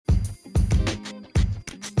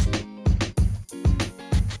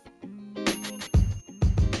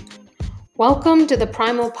Welcome to The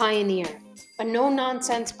Primal Pioneer, a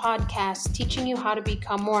no-nonsense podcast teaching you how to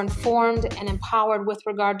become more informed and empowered with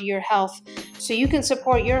regard to your health so you can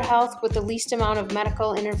support your health with the least amount of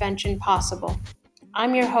medical intervention possible.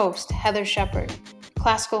 I'm your host, Heather Shepard,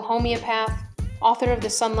 classical homeopath, author of the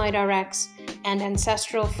Sunlight RX, and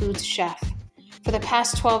ancestral foods chef. For the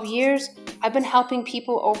past 12 years, I've been helping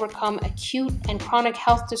people overcome acute and chronic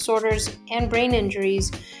health disorders and brain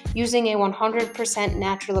injuries using a 100%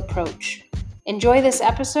 natural approach. Enjoy this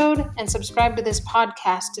episode and subscribe to this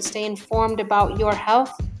podcast to stay informed about your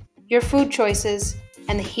health, your food choices,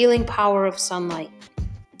 and the healing power of sunlight.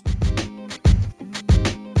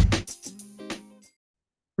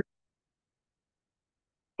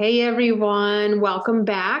 Hey everyone, welcome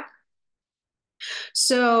back.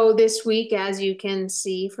 So this week, as you can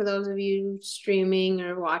see, for those of you streaming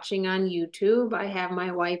or watching on YouTube, I have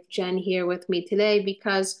my wife Jen here with me today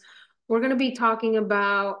because we're going to be talking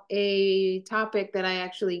about a topic that I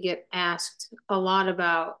actually get asked a lot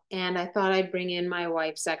about, and I thought I'd bring in my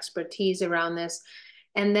wife's expertise around this,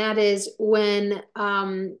 and that is when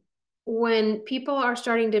people are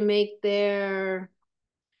starting to make they're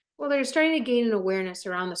starting to gain an awareness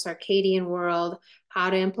around the circadian world, how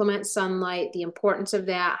to implement sunlight, the importance of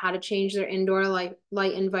that, how to change their indoor light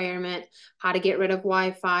environment, how to get rid of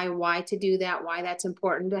Wi-Fi, why to do that, why that's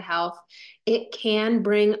important to health. It can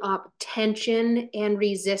bring up tension and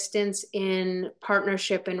resistance in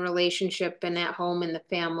partnership and relationship and at home in the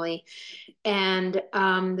family. And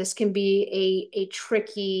this can be a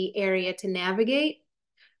tricky area to navigate.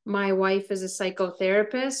 My wife is a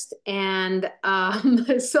psychotherapist, and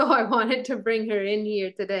so I wanted to bring her in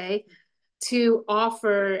here today to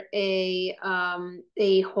offer a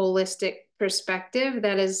holistic perspective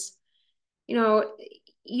that is,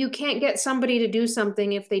 you can't get somebody to do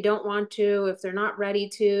something if they don't want to, if they're not ready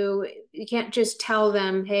to. You can't just tell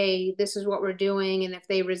them, hey, this is what we're doing, and if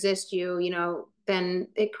they resist you, then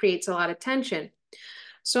it creates a lot of tension.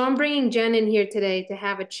 So I'm bringing Jen in here today to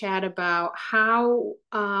have a chat about how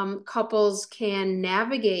couples can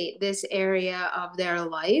navigate this area of their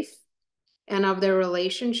life and of their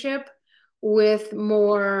relationship with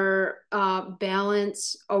more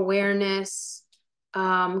balance, awareness,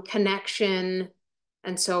 connection,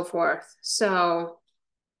 and so forth. So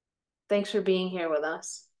thanks for being here with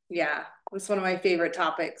us. Yeah, it's one of my favorite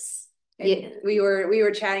topics. Yeah. We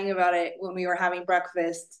were chatting about it when we were having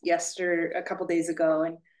breakfast a couple days ago,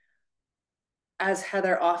 and as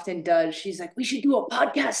Heather often does, she's like, "We should do a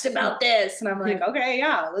podcast about this," and I'm like, "Okay,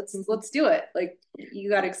 yeah, let's do it." Like,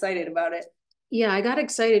 you got excited about it. Yeah, I got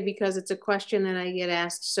excited because it's a question that I get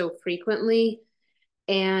asked so frequently,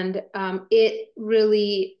 and it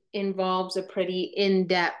really involves a pretty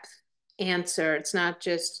in-depth answer. It's not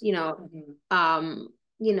just,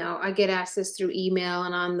 I get asked this through email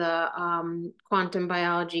and on the Quantum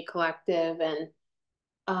Biology Collective, and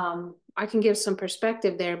I can give some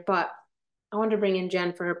perspective there, but I wanted to bring in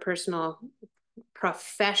Jen for her personal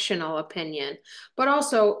professional opinion, but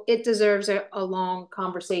also it deserves a long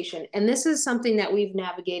conversation. And this is something that we've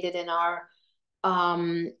navigated in our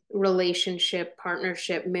relationship,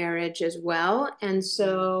 partnership, marriage as well. And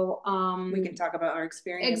so we can talk about our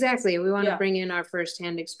experience. Exactly. We want to bring in our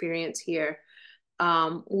firsthand experience here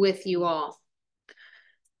with you all.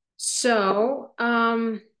 So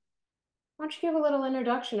why don't you give a little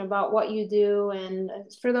introduction about what you do, and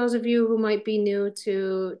for those of you who might be new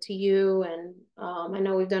to you, and I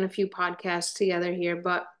know we've done a few podcasts together here,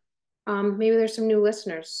 but maybe there's some new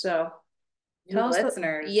listeners. So tell us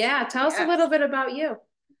a little bit about you.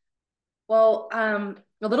 Well,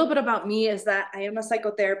 a little bit about me is that I am a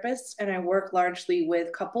psychotherapist, and I work largely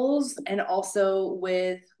with couples and also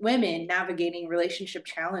with women navigating relationship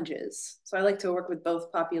challenges. So I like to work with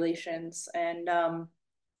both populations, and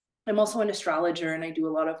I'm also an astrologer, and I do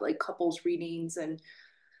a lot of like couples readings and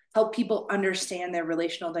help people understand their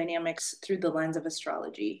relational dynamics through the lens of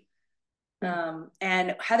astrology.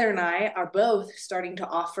 And Heather and I are both starting to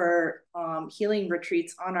offer healing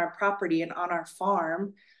retreats on our property and on our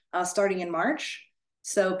farm starting in March.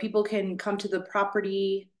 So people can come to the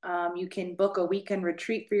property. You can book a weekend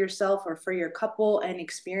retreat for yourself or for your couple and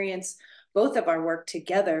experience both of our work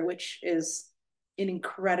together, which is an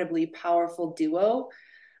incredibly powerful duo.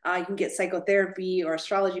 You can get psychotherapy or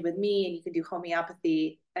astrology with me, and you can do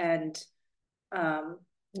homeopathy and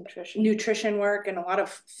nutrition work and a lot of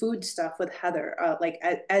food stuff with Heather. Like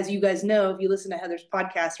as you guys know, if you listen to Heather's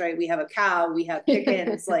podcast, right, we have a cow, we have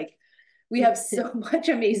chickens, like we have so much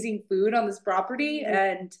amazing food on this property.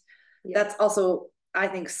 And that's also, I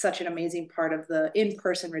think, such an amazing part of the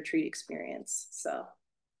in-person retreat experience. So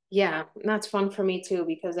Yeah, that's fun for me too,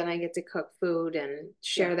 because then I get to cook food and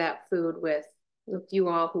share Yeah. that food with you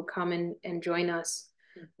all who come and join us.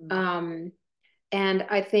 Mhm. Um, and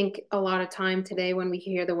I think a lot of time today when we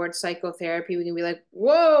hear the word psychotherapy, we can be like,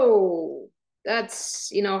 whoa,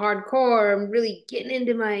 that's, hardcore. I'm really getting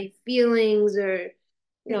into my feelings or,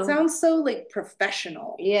 It sounds so like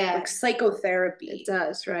professional, yeah, like psychotherapy, it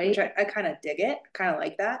does, which right? I kind of dig it, kind of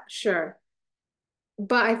like that. Sure.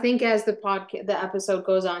 But I think as the episode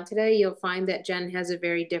goes on today, you'll find that Jen has a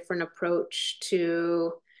very different approach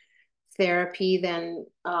to therapy than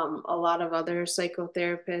a lot of other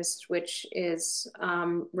psychotherapists, which is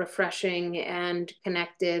refreshing and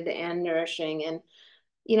connected and nourishing, and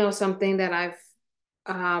something that I've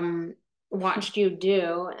um, watched you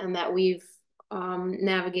do, and that we've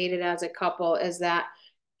navigated as a couple, is that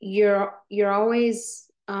you're always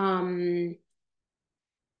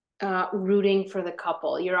rooting for the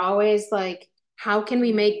couple. You're always like, how can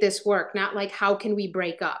we make this work? Not like, how can we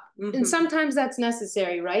break up? Mm-hmm. And sometimes that's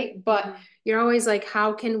necessary, right? But mm-hmm. you're always like,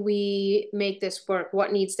 how can we make this work?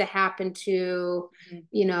 What needs to happen to,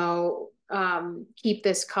 keep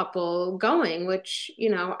this couple going, which,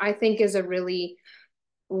 I think is a really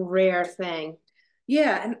rare thing.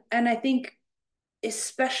 Yeah. And I think,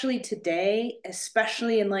 especially today,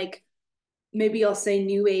 especially in like, maybe I'll say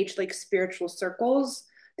new age, like spiritual circles,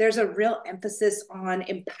 there's a real emphasis on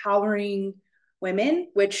empowering women,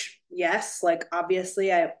 which, yes, like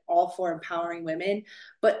obviously I'm all for empowering women,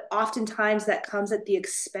 but oftentimes that comes at the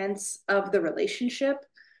expense of the relationship.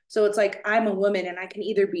 So it's like I'm a woman and I can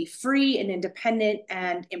either be free and independent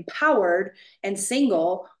and empowered and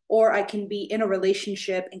single, or I can be in a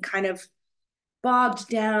relationship and kind of bogged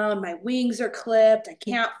down, my wings are clipped, I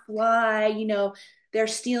can't fly, they're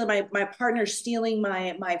stealing my partner's stealing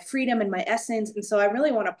my freedom and my essence. And so I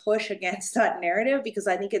really want to push against that narrative because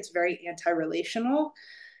I think it's very anti-relational.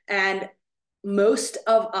 And most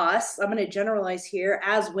of us, I'm going to generalize here,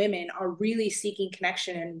 as women are really seeking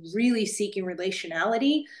connection and really seeking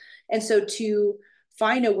relationality. And so to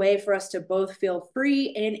find a way for us to both feel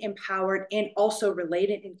free and empowered and also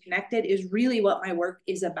related and connected is really what my work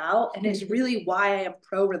is about. And is really why I am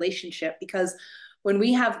pro relationship, because when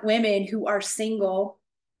we have women who are single,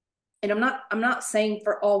 and I'm not saying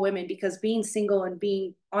for all women, because being single and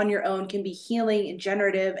being on your own can be healing and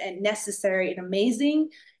generative and necessary and amazing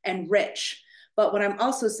and rich. But what I'm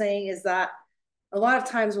also saying is that a lot of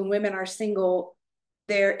times when women are single,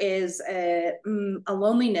 there is a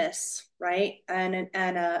loneliness, right? And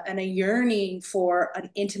a yearning for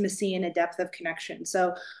an intimacy and a depth of connection.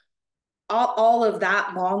 So all of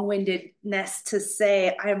that long-windedness to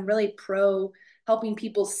say I am really pro helping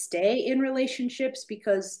people stay in relationships,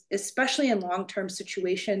 because especially in long-term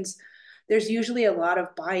situations, there's usually a lot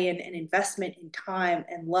of buy-in and investment in time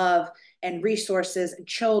and love and resources and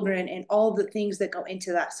children and all the things that go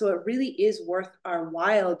into that. So it really is worth our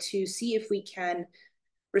while to see if we can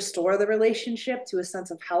restore the relationship to a sense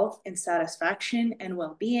of health and satisfaction and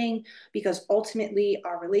well-being, because ultimately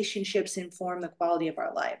our relationships inform the quality of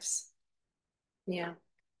our lives. Yeah.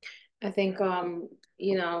 I think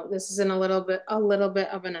this is a little bit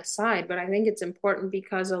of an aside, but I think it's important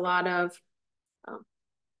because a lot of um,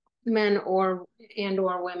 men or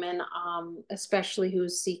women, especially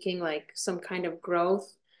who's seeking like some kind of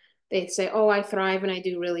growth, they say, "Oh, I thrive and I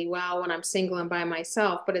do really well when I'm single and by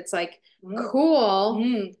myself." But it's like, cool,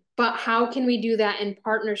 but how can we do that in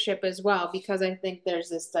partnership as well? Because I think there's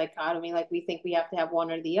this dichotomy, like we think we have to have one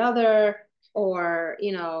or the other, or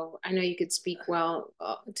I know you could speak well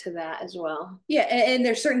to that as well. Yeah, and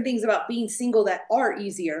there's certain things about being single that are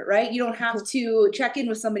easier, right? You don't have to check in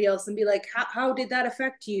with somebody else and be like, how did that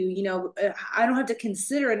affect you? I don't have to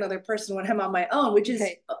consider another person when I'm on my own, which is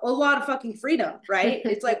a lot of fucking freedom, right?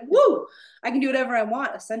 It's like, woo, I can do whatever I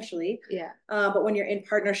want, essentially. Yeah. But when you're in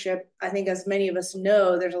partnership, I think as many of us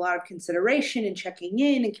know, there's a lot of consideration and checking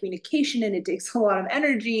in and communication, and it takes a lot of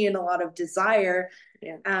energy and a lot of desire.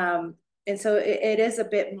 Yeah. And so it is a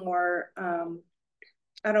bit more,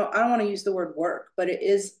 I don't want to use the word work, but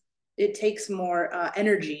it takes more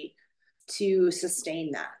energy to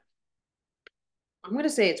sustain that. I'm gonna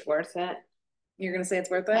say it's worth it. You're gonna say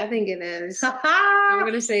it's worth it? I think it is. I'm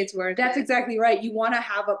gonna say it's worth That's it. exactly right. You want to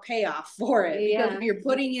have a payoff for it, because if you're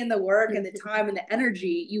putting in the work and the time and the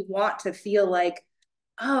energy, you want to feel like,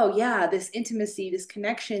 oh yeah, this intimacy, this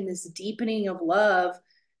connection, this deepening of love,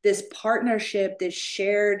 this partnership, this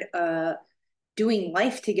shared doing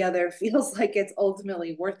life together feels like it's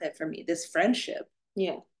ultimately worth it for me. This friendship.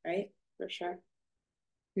 Yeah. Right. For sure.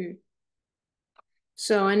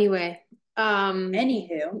 So anyway,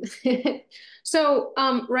 Anywho. So,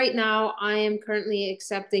 right now I am currently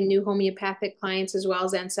accepting new homeopathic clients as well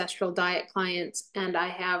as ancestral diet clients, and I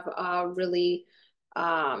have a really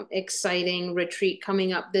exciting retreat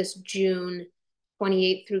coming up this June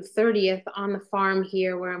 28th through 30th on the farm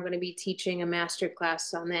here, where I'm going to be teaching a master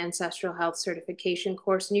class on the ancestral health certification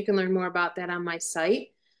course, and you can learn more about that on my site.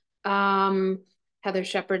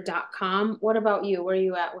 heathershepherd.com. What about you? Where are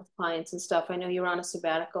you at with clients and stuff? I know you were on a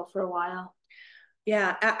sabbatical for a while.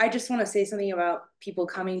 Yeah, I just want to say something about people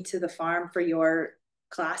coming to the farm for your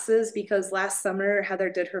classes, because last summer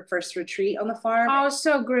Heather did her first retreat on the farm. Oh,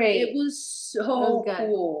 so great. It was so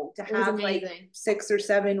cool to have like 6 or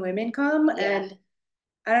 7 women come. Yeah. And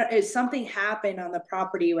I don't, something happened on the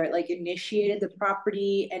property where it like initiated the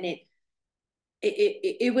property, and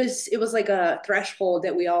it was like a threshold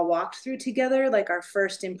that we all walked through together, like our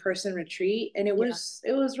first in-person retreat, and it was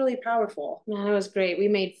really powerful. Yeah, it was great. We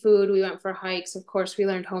made food, we went for hikes, of course we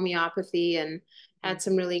learned homeopathy and had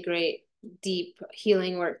some really great deep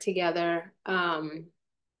healing work together.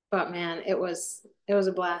 But man, it was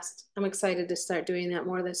a blast. I'm excited to start doing that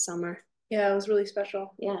more this summer. Yeah, it was really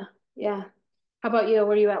special. Yeah. How about you?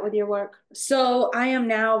 Where are you at with your work? So I am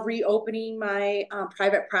now reopening my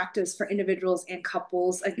private practice for individuals and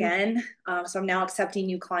couples again. So I'm now accepting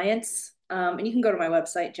new clients. And you can go to my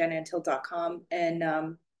website, jenantill.com,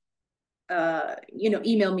 and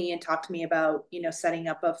email me and talk to me about, setting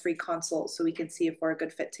up a free consult so we can see if we're a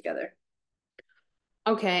good fit together.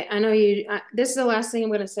 Okay, I know you. This is the last thing I'm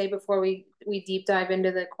going to say before we deep dive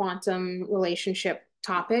into the quantum relationship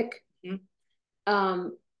topic. Mm-hmm.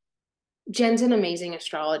 Jen's an amazing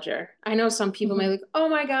astrologer. I know some people may like, oh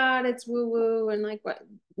my God, it's woo woo and like what?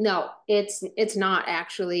 No, it's not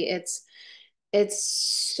actually. It's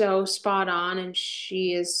so spot on, and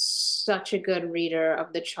she is such a good reader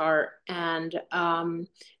of the chart. And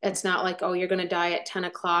it's not like, oh, you're gonna die at 10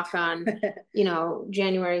 o'clock on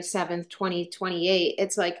January 7th, 2028.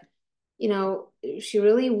 It's like, she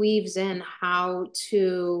really weaves in how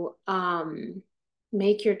to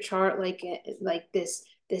make your chart like this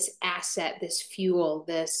asset, this fuel,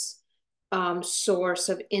 this source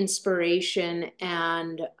of inspiration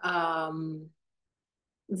and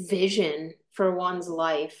vision for one's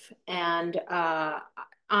life. And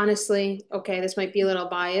honestly, okay, this might be a little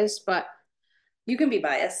biased, but you can be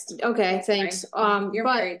biased. Okay, thanks. You're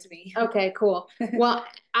married to me. Okay, cool. Well,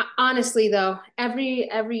 honestly though,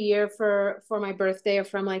 every year for my birthday, or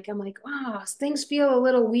I'm like, wow, things feel a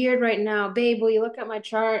little weird right now. Babe, will you look at my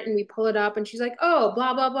chart? And we pull it up and she's like, oh,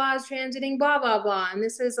 blah, blah, blah is transiting blah, blah, blah. And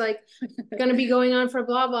this is like gonna be going on for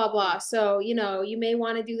blah, blah, blah. So, you may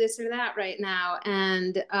want to do this or that right now.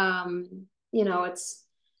 And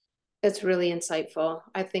it's really insightful.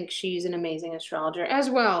 I think she's an amazing astrologer as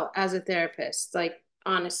well as a therapist, like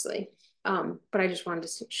honestly. But I just wanted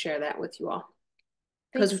to share that with you all.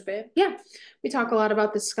 Thanks, babe. Yeah, we talk a lot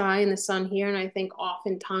about the sky and the sun here, and I think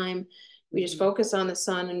oftentimes we just focus on the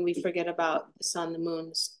sun and we forget about the sun, the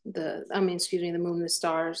moon, the moon, the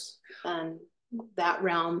stars, and that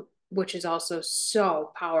realm, which is also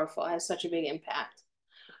so powerful, has such a big impact.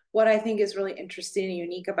 What I think is really interesting and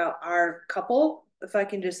unique about our couple, if I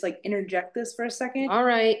can just like interject this for a second. All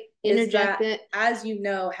right, interject it. As you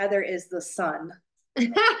know, Heather is the sun.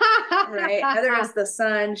 Right? Heather is the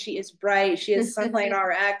sun. She is bright. She is Sunlight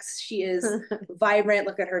RX. She is vibrant.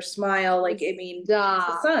 Look at her smile. Like, I mean, she's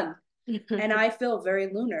the sun. And I feel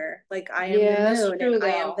very lunar. Like I am the moon, and I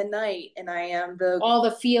am the night, and I am all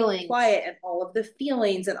the feelings, quiet, and all of the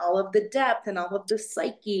feelings, and all of the depth, and all of the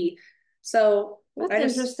psyche. So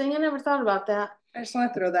that's interesting. I never thought about that. I just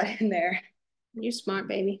want to throw that in there. You're smart,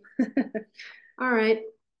 baby. All right.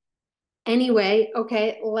 Anyway,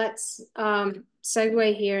 okay, let's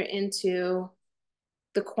segue here into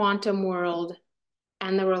the quantum world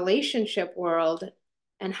and the relationship world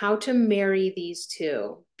and how to marry these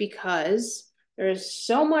two, because there is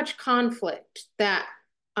so much conflict that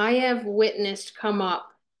I have witnessed come up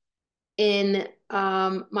in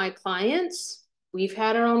my clients. We've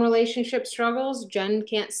had our own relationship struggles. Jen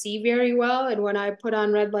can't see very well, and when I put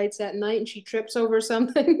on red lights at night and she trips over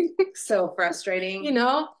something, so frustrating.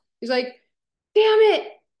 He's like, damn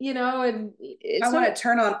it, and I want to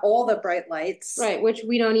turn on all the bright lights. Right, which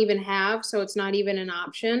we don't even have, so it's not even an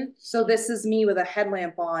option. So this is me with a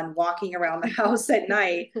headlamp on, walking around the house at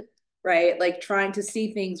night, right? Like trying to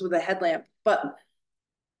see things with a headlamp. But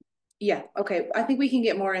yeah, okay. I think we can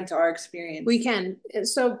get more into our experience. We can.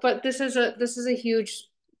 So, but this is a huge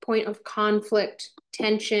point of conflict,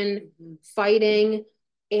 tension, fighting,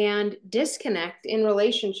 and disconnect in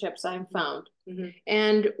relationships, I've found.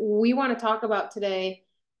 And we want to talk about today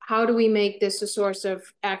how do we make this a source of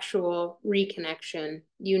actual reconnection,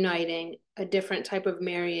 uniting, a different type of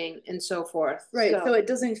marrying, and so forth? Right. So it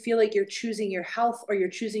doesn't feel like you're choosing your health or you're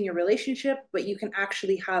choosing your relationship, but you can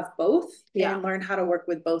actually have both and learn how to work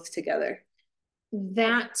with both together.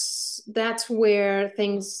 That's where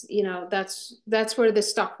things, that's where the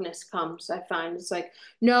stuckness comes, I find. It's like,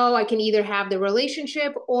 no, I can either have the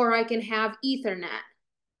relationship or I can have Ethernet.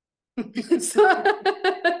 So,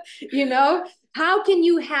 how can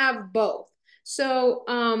you have both? So,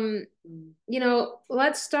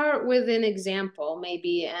 let's start with an example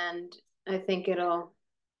maybe, and I think it'll.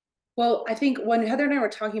 Well, I think when Heather and I were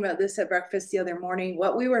talking about this at breakfast the other morning,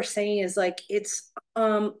 what we were saying is like it's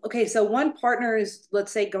okay, so one partner is,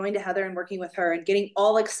 let's say, going to Heather and working with her and getting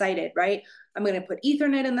all excited, right? I'm going to put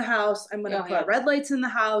Ethernet in the house. I'm going to put red lights in the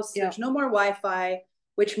house. There's no more Wi-Fi,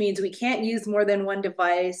 which means we can't use more than one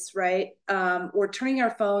device, right? We're turning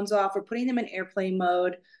our phones off. We're putting them in airplane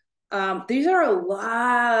mode. These are a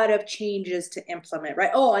lot of changes to implement,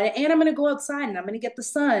 right? Oh, and I'm going to go outside and I'm going to get the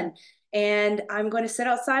sun and I'm going to sit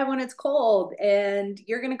outside when it's cold and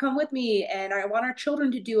you're going to come with me and I want our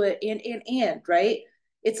children to do it and right?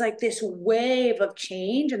 It's like this wave of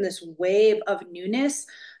change and this wave of newness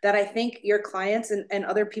that I think your clients and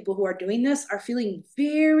other people who are doing this are feeling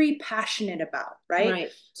very passionate about, right?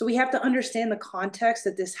 So we have to understand the context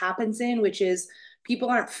that this happens in, which is people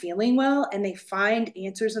aren't feeling well and they find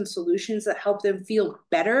answers and solutions that help them feel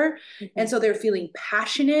better. And so they're feeling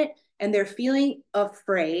passionate and they're feeling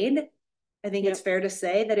afraid. I think it's fair to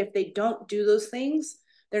say that if they don't do those things,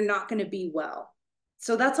 they're not going to be well.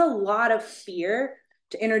 So that's a lot of fear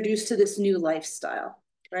to introduce to this new lifestyle,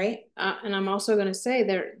 right? And I'm also going to say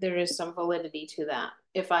there is some validity to that.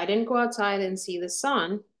 If I didn't go outside and see the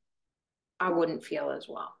sun, I wouldn't feel as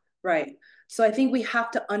well. Right. So I think we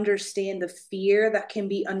have to understand the fear that can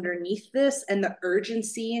be underneath this and the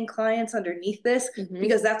urgency in clients underneath this,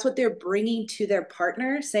 because that's what they're bringing to their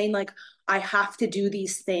partner, saying like, I have to do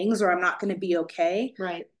these things or I'm not going to be okay.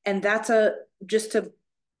 Right. And that's just to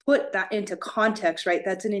put that into context, right?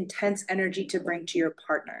 That's an intense energy to bring to your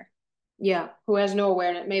partner. Yeah. Who has no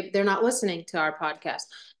awareness. Maybe they're not listening to our podcast.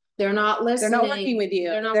 They're not listening. They're not working with you.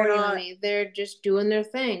 They're not working with me. They're just doing their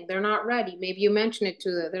thing. They're not ready. Maybe you mention it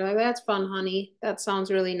to them. They're like, that's fun, honey. That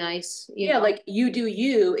sounds really nice. You know? Like you do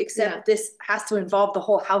you, except this has to involve the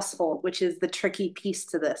whole household, which is the tricky piece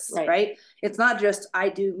to this, right? It's not just I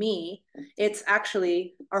do me. It's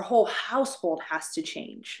actually our whole household has to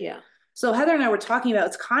change. Yeah. So Heather and I were talking about,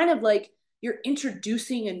 it's kind of like you're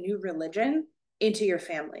introducing a new religion into your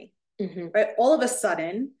family, right? All of a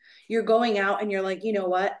sudden, you're going out and you're like, you know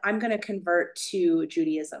what? I'm going to convert to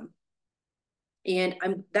Judaism. And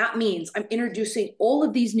that means I'm introducing all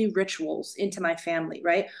of these new rituals into my family,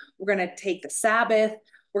 right? We're going to take the Sabbath.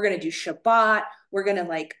 We're going to do Shabbat. We're going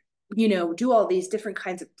to do all these different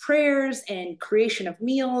kinds of prayers and creation of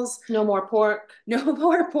meals. No more pork. No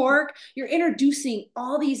more pork. You're introducing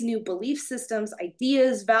all these new belief systems,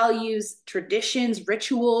 ideas, values, traditions,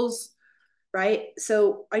 rituals, right?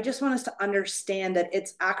 So I just want us to understand that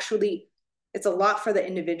it's a lot for the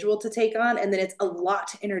individual to take on, and then it's a lot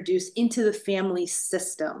to introduce into the family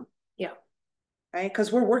system. Yeah. Right?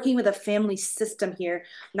 Because we're working with a family system here,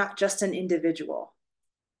 not just an individual.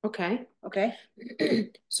 Okay. Okay.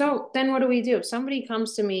 So then what do we do? Somebody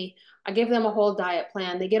comes to me, I give them a whole diet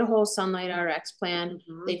plan. They get a whole Sunlight RX plan.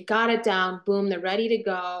 They've got it down. Boom, they're ready to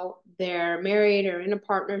go. They're married or in a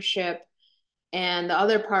partnership, and the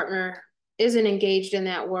other partner isn't engaged in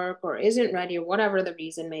that work or isn't ready or whatever the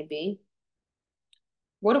reason may be.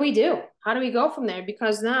 What do we do? How do we go from there?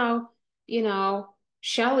 Because now,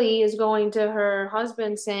 Shelly is going to her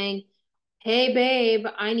husband saying, hey, babe,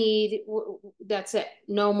 that's it.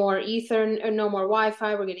 No more no more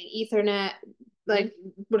Wi-Fi. We're getting Ethernet. Like,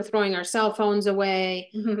 we're throwing our cell phones away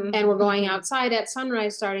and we're going outside at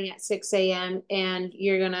sunrise starting at 6 a.m. and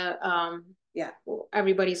you're going to,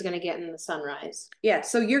 everybody's going to get in the sunrise. Yeah.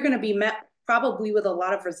 So you're going to be met probably with a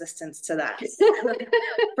lot of resistance to that.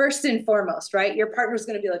 First and foremost, right? Your partner's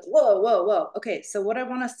going to be like, whoa, whoa, whoa. Okay. So what I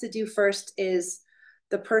want us to do first is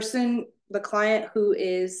the client who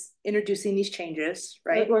is introducing these changes,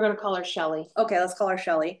 right? We're going to call her Shelly. Okay. Let's call her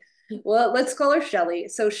Shelly. Well, let's call her Shelly.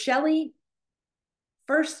 So Shelly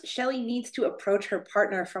needs to approach her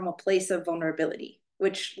partner from a place of vulnerability,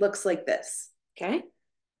 which looks like this. Okay.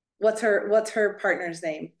 What's her partner's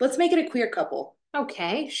name? Let's make it a queer couple.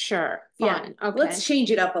 Okay, sure. Fine. Yeah. Okay. Let's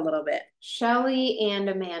change it up a little bit. Shelly and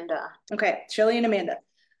Amanda. Okay, Shelly and Amanda.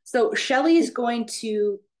 So Shelly's going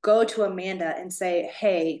to go to Amanda and say,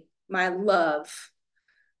 hey, my love,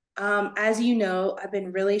 as you know, I've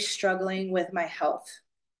been really struggling with my health.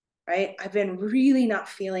 right? I've been really not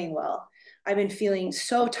feeling well. I've been feeling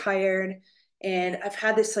so tired, and I've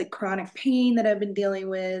had this like chronic pain that I've been dealing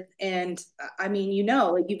with. And I mean,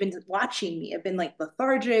 like you've been watching me. I've been like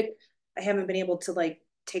lethargic. I haven't been able to like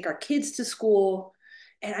take our kids to school.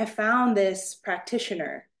 And I found this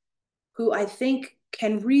practitioner who I think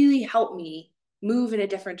can really help me move in a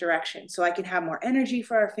different direction so I can have more energy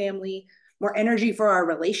for our family, more energy for our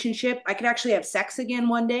relationship. I could actually have sex again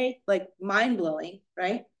one day, like mind blowing,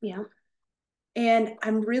 right? Yeah. And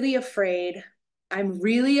I'm really afraid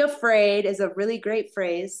is a really great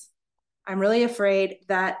phrase. I'm really afraid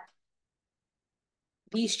that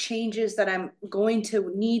these changes that I'm going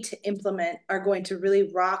to need to implement are going to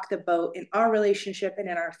really rock the boat in our relationship and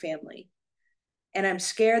in our family. And I'm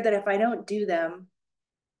scared that if I don't do them,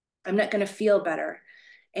 I'm not going to feel better.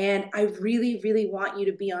 And I really, really want you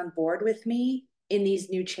to be on board with me in these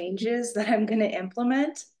new changes that I'm going to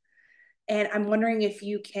implement. And I'm wondering if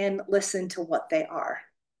you can listen to what they are.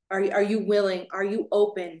 Are you willing? Are you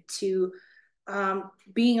open to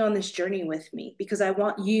being on this journey with me? Because I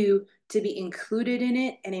want you to be included in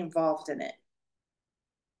it and involved in it.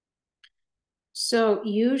 So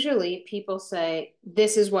usually people say,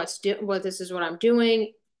 this is this is what I'm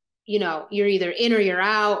doing. You're either in or you're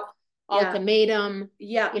out, Yeah. ultimatum,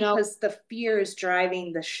 Yeah, you know. because the fear is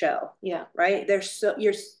driving the show. Yeah. Right? They're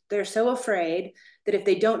so afraid that if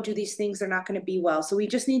they don't do these things, they're not going to be well. So we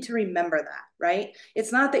just need to remember that, right?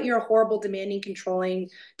 It's not that you're a horrible, demanding,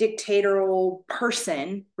 controlling, dictatorial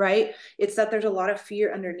person, right? It's that there's a lot of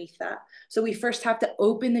fear underneath that. So we first have to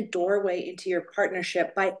open the doorway into your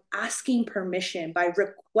partnership by asking permission, by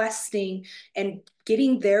requesting and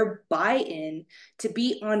getting their buy-in to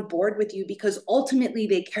be on board with you, because ultimately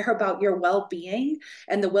they care about your well-being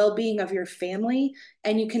and the well-being of your family.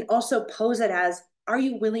 And you can also pose it as, are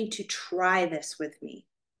you willing to try this with me?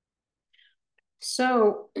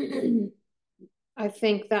 So I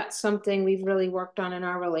think that's something we've really worked on in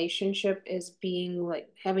our relationship, is being like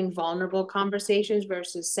having vulnerable conversations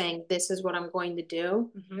versus saying, this is what I'm going to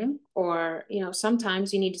do. Mm-hmm. Or,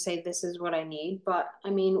 sometimes you need to say, this is what I need. But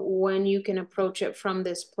I mean, when you can approach it from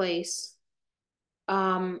this place,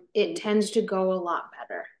 it tends to go a lot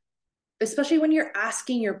better. Especially when you're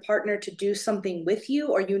asking your partner to do something with you,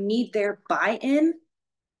 or you need their buy-in,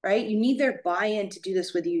 right? You need their buy-in to do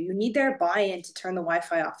this with you. You need their buy-in to turn the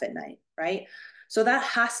Wi-Fi off at night, right? So that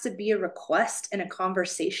has to be a request and a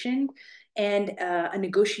conversation and a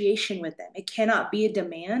negotiation with them. It cannot be a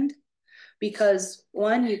demand, because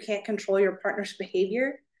one, you can't control your partner's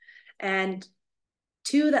behavior. And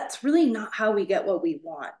two, that's really not how we get what we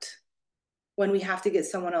want when we have to get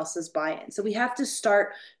someone else's buy-in. So we have to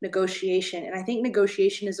start negotiation. And I think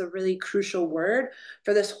negotiation is a really crucial word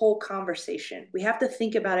for this whole conversation. We have to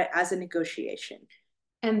think about it as a negotiation.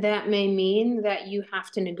 And that may mean that you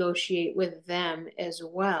have to negotiate with them as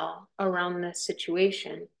well around this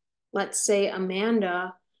situation. Let's say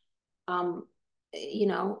Amanda, um,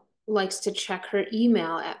 likes to check her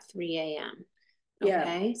email at 3 a.m. Yeah.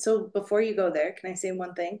 Okay. So before you go there, can I say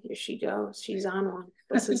one thing? Here she goes. She's on one.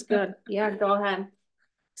 This is good. Yeah, go ahead.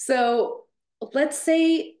 So let's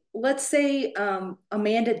say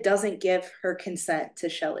Amanda doesn't give her consent to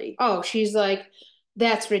Shelly. Oh, she's like,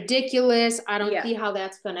 that's ridiculous. I don't Yeah. see how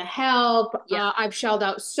that's going to help. Yeah. I've shelled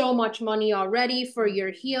out so much money already for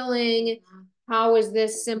your healing. How is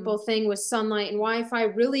this simple thing with sunlight and Wi-Fi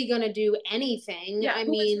really going to do anything? Yeah, I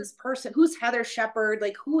who is mean, this person? Who's Heather Shepard?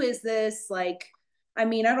 Like, who is this? Like, I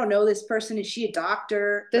mean, I don't know this person. Is she a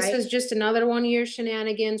doctor? this Right? is just another one of your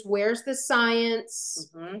shenanigans. Where's the science?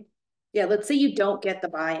 Mhm. Yeah, let's say you don't get the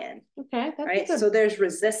buy-in, Okay, that's right? good. So there's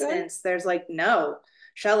resistance. There's like, no,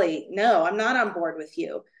 Shelly, no, I'm not on board with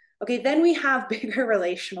you. Okay, then we have bigger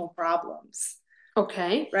relational problems,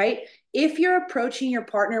 Okay. right? If you're approaching your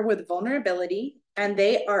partner with vulnerability and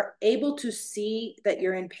they are able to see that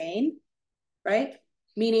you're in pain, right?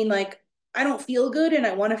 Meaning like, I don't feel good and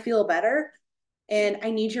I want to feel better and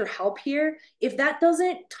I need your help here. If that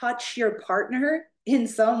doesn't touch your partner in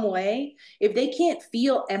some way, if they can't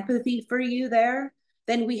feel empathy for you there,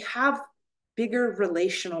 then we have bigger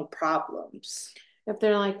relational problems. If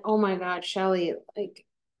they're like, oh my God, Shelly, like,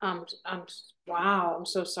 I'm, wow, I'm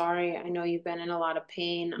so sorry. I know you've been in a lot of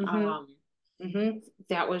pain.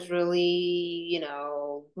 That was really,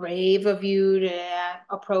 brave of you to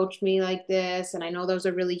approach me like this. And I know those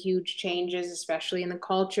are really huge changes, especially in the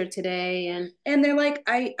culture today. And they're like,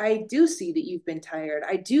 I do see that you've been tired.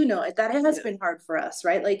 I do know it. That has been hard for us,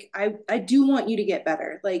 right? Like I do want you to get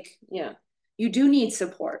better. Like, yeah, you do need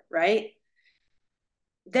support, right?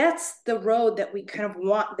 that's the road that we kind of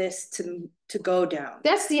want this to go down.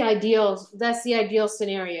 That's the ideal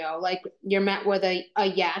scenario. Like you're met with a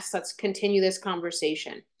yes, let's continue this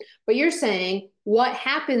conversation. But you're saying what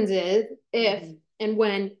happens is if and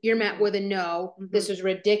when you're met with a no, this is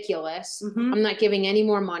ridiculous. I'm not giving any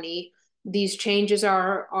more money. These changes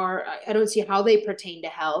are I don't see how they pertain to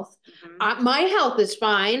health. My health is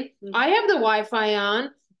fine. I have the Wi-Fi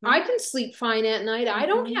on. I can sleep fine at night. I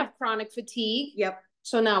don't have chronic fatigue. Yep.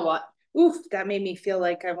 So now what? Oof, that made me feel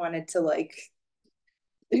like I wanted to like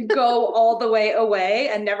go all the way away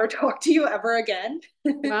and never talk to you ever again.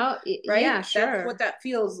 Well, right? Yeah, sure. That's what that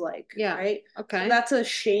feels like. Yeah. Right. Okay. So that's a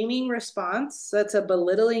shaming response. That's a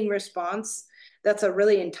belittling response. That's a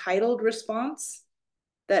really entitled response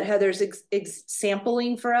that Heather's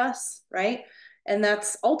sampling for us. Right. And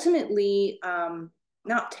that's ultimately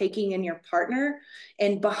not taking in your partner.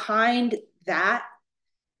 And behind that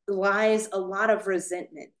lies a lot of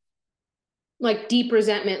resentment. Like deep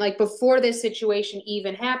resentment, like before this situation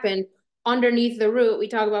even happened, underneath the root, we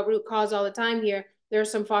talk about root cause all the time here.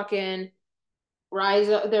 There's some fucking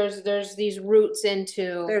there's these roots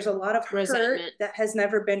into there's a lot of resentment hurt that has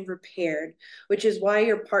never been repaired, which is why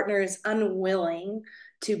your partner is unwilling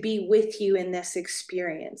to be with you in this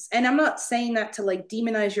experience. And I'm not saying that to like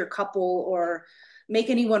demonize your couple or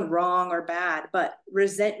make anyone wrong or bad, but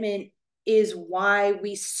resentment is why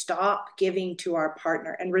we stop giving to our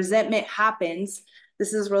partner. And resentment happens,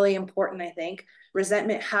 this is really important, I think.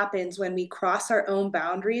 Resentment happens when we cross our own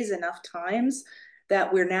boundaries enough times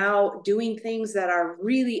that we're now doing things that are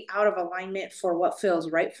really out of alignment for what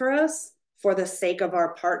feels right for us, for the sake of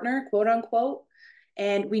our partner, quote unquote.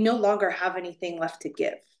 And we no longer have anything left to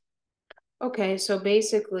give. Okay, so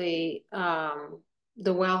basically,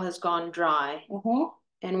 the well has gone dry.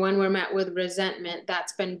 And when we're met with resentment,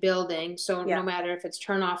 that's been building. So no matter if it's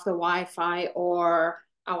turn off the Wi-Fi or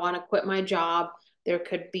I want to quit my job, there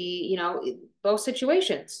could be, you know, both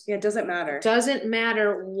situations. Yeah, it doesn't matter. It doesn't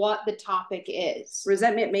matter what the topic is.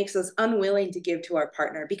 Resentment makes us unwilling to give to our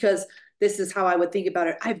partner because this is how I would think about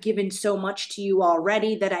it. I've given so much to you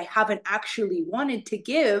already that I haven't actually wanted to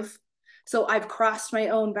give. So I've crossed my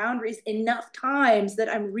own boundaries enough times that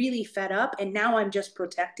I'm really fed up and now I'm just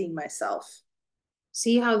protecting myself.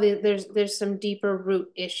 See how there's some deeper root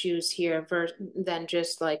issues here than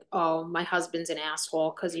just like, oh, my husband's an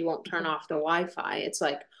asshole because he won't turn off the Wi-Fi. It's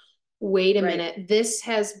like, wait a minute, this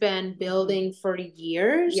has been building for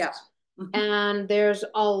years. Yeah. And there's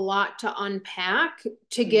a lot to unpack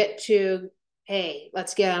to get to, hey,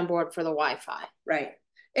 let's get on board for the Wi-Fi. Right.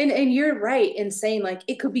 And you're right in saying like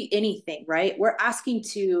it could be anything, right? We're asking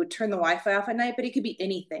to turn the Wi-Fi off at night, but it could be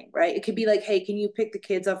anything, right? It could be like, hey, can you pick the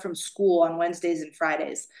kids up from school on Wednesdays and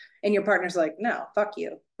Fridays? And your partner's like, no, fuck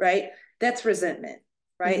you, right? That's resentment,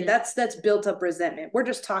 right? That's built up resentment. We're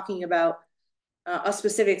just talking about a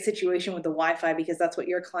specific situation with the Wi-Fi because that's what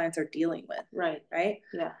your clients are dealing with. Right. Right.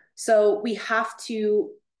 Yeah. So we have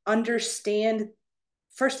to understand,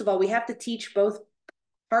 first of all, we have to teach both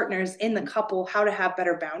partners in the couple how to have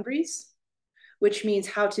better boundaries, which means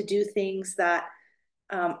how to do things that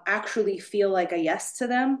actually feel like a yes to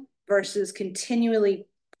them versus continually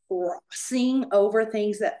crossing over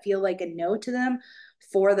things that feel like a no to them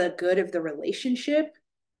for the good of the relationship.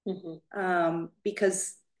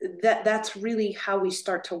 Because that's really how we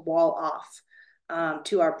start to wall off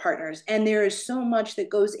to our partners. And there is so much that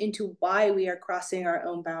goes into why we are crossing our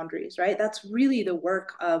own boundaries, right? That's really the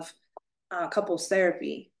work of couples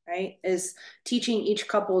therapy, right? Is teaching each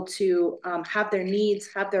couple to have their needs,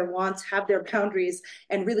 have their wants, have their boundaries,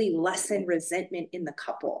 and really lessen resentment in the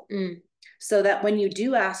couple. So that when you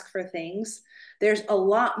do ask for things, there's a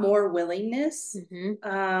lot more willingness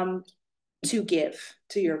to give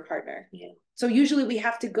to your partner. Yeah. So usually we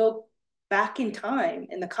have to go back in time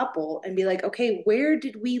in the couple and be like, okay, where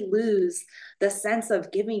did we lose the sense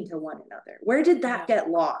of giving to one another? Where did that get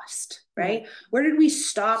lost, right? Where did we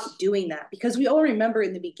stop doing that? Because we all remember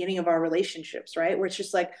in the beginning of our relationships, right? Where it's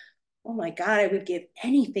just like, oh my God, I would give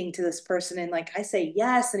anything to this person. And like, I say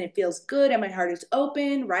yes, and it feels good. And my heart is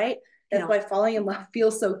open, right? That's why falling in love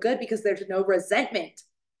feels so good because there's no resentment,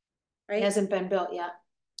 right? It hasn't been built yet.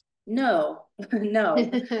 No, no.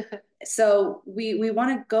 So we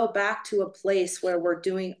want to go back to a place where we're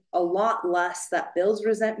doing a lot less that builds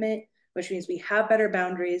resentment, which means we have better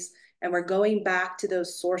boundaries and we're going back to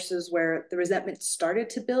those sources where the resentment started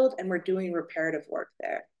to build and we're doing reparative work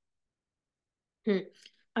there.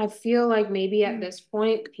 I feel like maybe at this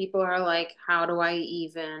point, people are like, how do I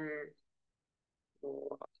even,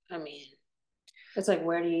 I mean, it's like,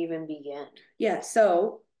 where do you even begin? Yeah.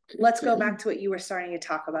 So let's go back to what you were starting to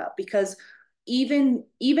talk about, because even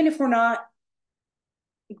if we're not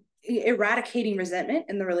eradicating resentment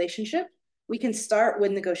in the relationship, we can start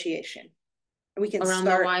with negotiation. We can Around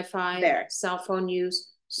the start Wi-Fi, there. cell phone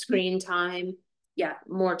use, screen time, Yeah.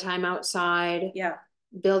 more time outside. Yeah.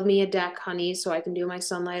 Build me a deck, honey, so I can do my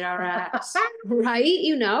Sunlight RX. Right?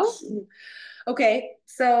 You know? Okay.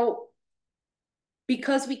 So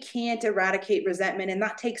because we can't eradicate resentment, and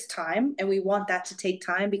that takes time, and we want that to take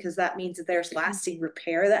time because that means that there's lasting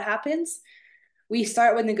repair that happens. We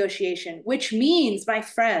start with negotiation, which means, my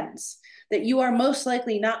friends, that you are most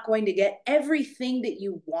likely not going to get everything that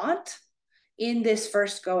you want in this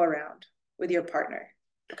first go around with your partner.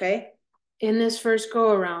 Okay. In this first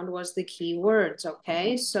go around was the key words.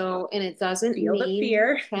 Okay. So, and it doesn't Feel the mean,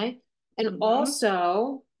 fear. okay. And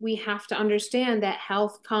also, we have to understand that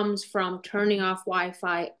health comes from turning off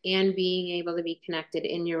Wi-Fi and being able to be connected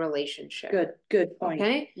in your relationship. Good point.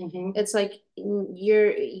 Okay. It's like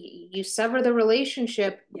you sever the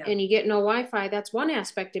relationship and you get no Wi-Fi. That's one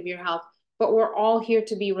aspect of your health, but we're all here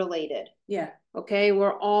to be related. Yeah. Okay.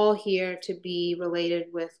 We're all here to be related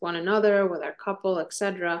with one another, with our couple,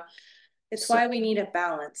 etc. It's why we need a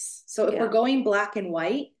balance. So if we're going black and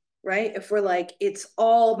white, right? If we're like, it's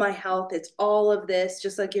all my health, it's all of this,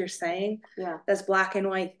 just like you're saying, that's black and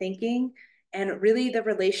white thinking. And really the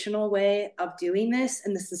relational way of doing this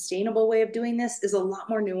and the sustainable way of doing this is a lot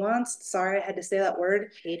more nuanced. Sorry, I had to say that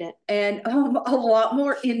word. Hate it. And a lot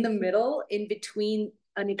more in the middle, in between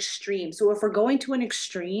an extreme. So if we're going to an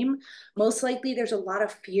extreme, most likely there's a lot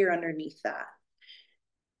of fear underneath that.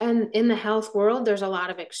 And in the health world, there's a lot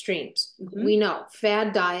of extremes. We know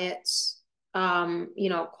fad diets,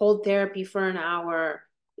 cold therapy for an hour,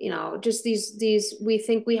 just these, we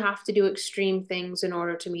think we have to do extreme things in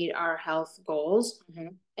order to meet our health goals.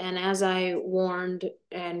 And as I warned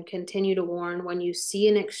and continue to warn, when you see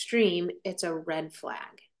an extreme, it's a red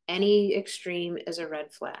flag. Any extreme is a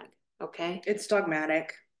red flag. Okay. It's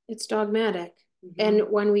dogmatic. It's dogmatic. And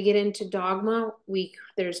when we get into dogma,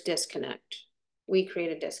 there's disconnect. We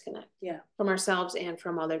create a disconnect from ourselves and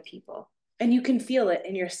from other people. And you can feel it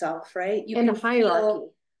in yourself, right? You can hierarchy.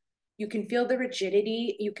 You can feel the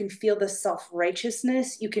rigidity. You can feel the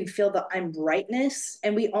self-righteousness. You can feel the I'm rightness.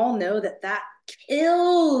 And we all know that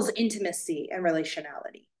kills intimacy and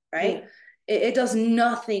relationality, right? It does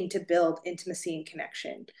nothing to build intimacy and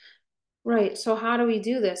connection. Right. So how do we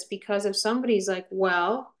do this? Because if somebody's like,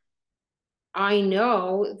 well, I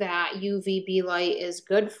know that UVB light is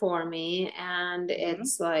good for me, and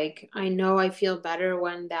it's like, I know I feel better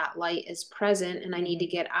when that light is present and I need to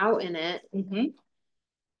get out in it.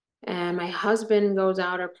 And my husband goes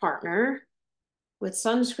out, or partner, with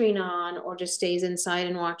sunscreen on, or just stays inside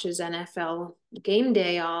and watches NFL game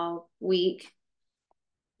day all week.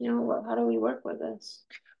 How do we work with this?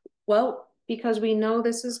 Well, because we know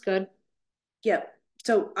this is good. Yeah.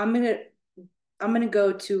 So I'm gonna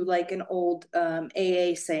go to like an old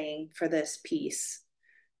AA saying for this piece.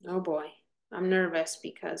 Oh boy, I'm nervous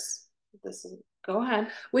because this is, go ahead.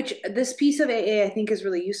 Which this piece of AA I think is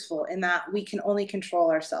really useful in that we can only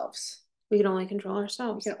control ourselves. We can only control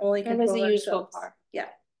ourselves. We can only control ourselves. That is the useful part. Yeah.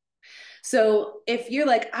 So if you're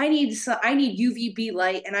like, I need UVB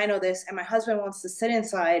light and I know this, and my husband wants to sit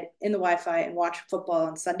inside in the Wi-Fi and watch football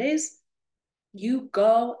on Sundays, you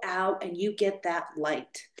go out and you get that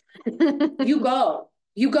light. You go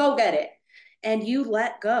get it. And you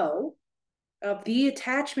let go of the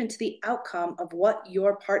attachment to the outcome of what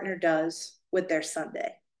your partner does with their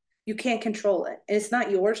Sunday. You can't control it. And it's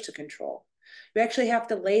not yours to control. You actually have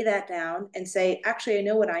to lay that down and say, actually, I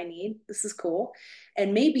know what I need. This is cool.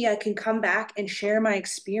 And maybe I can come back and share my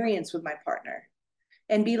experience with my partner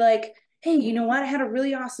and be like, hey, you know what? I had a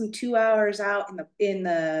really awesome 2 hours out in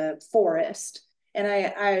the forest. And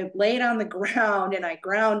I laid on the ground and I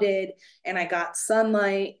grounded and I got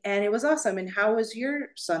sunlight and it was awesome. And how was your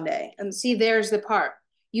Sunday? And see, there's the part.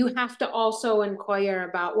 You have to also inquire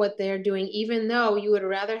about what they're doing, even though you would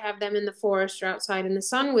rather have them in the forest or outside in the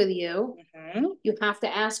sun with you. You have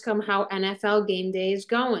to ask them how NFL game day is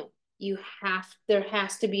going. There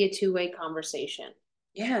has to be a two-way conversation.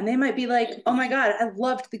 Yeah, and they might be like, oh my God, I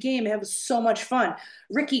loved the game. It was so much fun.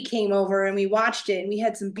 Ricky came over and we watched it and we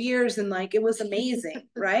had some beers and like, it was amazing,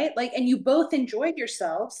 right? Like, and you both enjoyed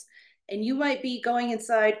yourselves, and you might be going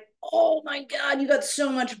inside, oh my God, you got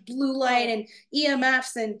so much blue light and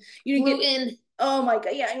EMFs and you didn't gluten. Oh my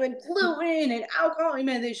God, yeah, I mean gluten and alcohol. I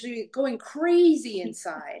mean, they should be going crazy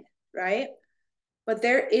inside, right? But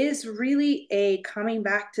there is really a coming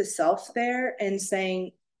back to self there and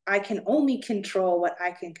saying, I can only control what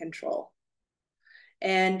I can control.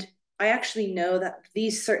 And I actually know that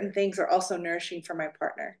these certain things are also nourishing for my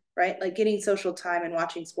partner, right? Like getting social time and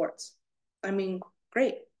watching sports. I mean,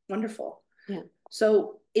 great, wonderful. Yeah.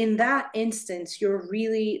 So in that instance, you're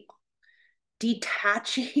really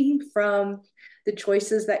detaching from the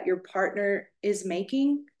choices that your partner is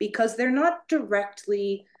making because they're not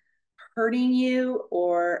directly hurting you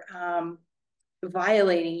or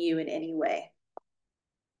violating you in any way.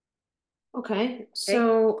 Okay.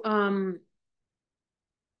 So,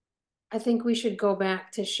 I think we should go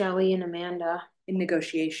back to Shelley and Amanda. In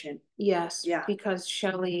negotiation. Yes, Yeah. because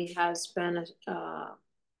Shelley has been,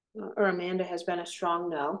 or Amanda has been a strong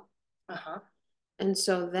no. Uh-huh. And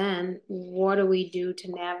so then what do we do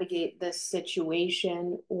to navigate this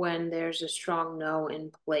situation when there's a strong no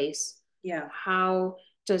in place? Yeah. How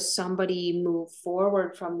does somebody move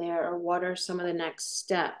forward from there, or what are some of the next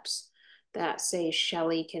steps that say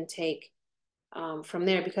Shelley can take from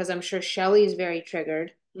there? Because I'm sure Shelley's very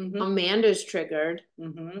triggered. Mm-hmm. Amanda's triggered.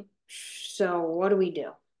 Mm-hmm. So what do we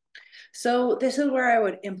do? So this is where I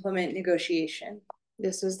would implement negotiation.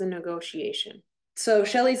 This is the negotiation. So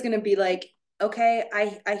Shelly's going to be like, okay,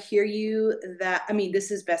 I hear you that, I mean, this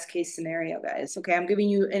is best case scenario, guys. Okay. I'm giving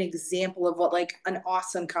you an example of what like an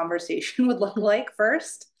awesome conversation would look like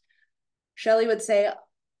first. Shelly would say,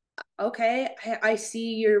 okay, I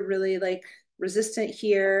see you're really like resistant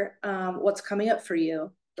here. What's coming up for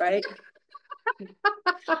you? Right.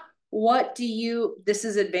 What do you, this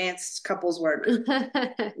is advanced couples work.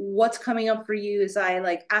 What's coming up for you as I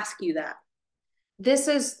like ask you that? This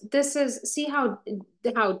is see how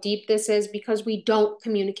deep this is, because we don't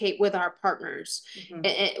communicate with our partners.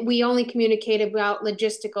 We only communicate about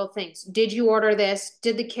logistical things. Did you order this?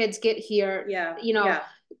 Did the kids get here? Yeah. You know, Yeah.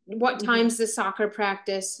 what time's the soccer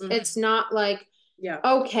practice? It's not like, yeah,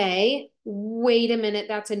 okay, wait a minute,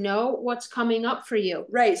 that's a no. What's coming up for you?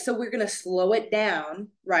 Right. So we're gonna slow it down,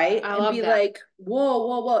 right? I and love be that. like, whoa,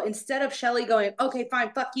 whoa, whoa. Instead of Shelly going, okay,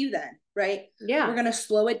 fine, fuck you then, right? Yeah. We're gonna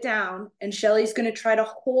slow it down, and Shelly's gonna try to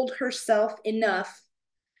hold herself enough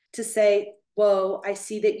to say, whoa, I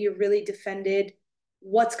see that you're really defended.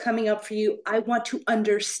 What's coming up for you? I want to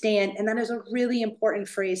understand. And that is a really important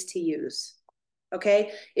phrase to use.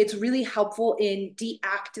 Okay. It's really helpful in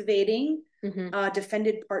deactivating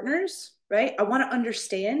defended partners, right? I want to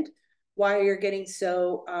understand why you're getting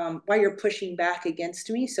so, why you're pushing back against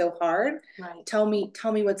me so hard. Right. Tell me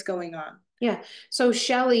what's going on. Yeah. So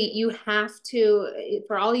Shelly, you have to,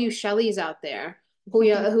 for all you Shellys out there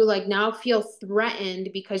who like now feel threatened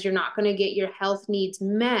because you're not going to get your health needs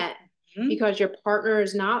met because your partner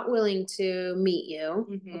is not willing to meet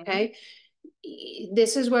you. Okay.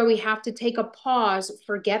 This is where we have to take a pause,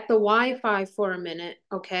 forget the Wi-Fi for a minute.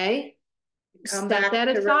 Okay. Come Step back that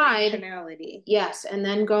to aside. relationality. Yes. And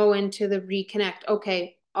then go into the reconnect.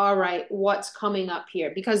 Okay. All right. What's coming up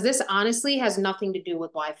here? Because this honestly has nothing to do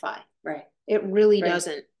with Wi-Fi. Right. It really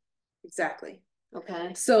doesn't. Exactly.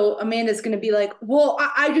 Okay. So Amanda's going to be like, well,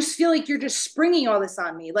 I just feel like you're just springing all this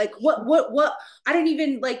on me. Like, what, I didn't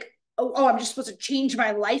even like, oh, I'm just supposed to change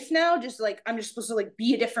my life now. Just like, I'm just supposed to like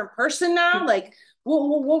be a different person now. Like,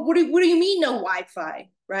 what do you mean no Wi-Fi?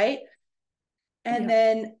 Right. And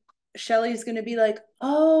then Shelly's going to be like,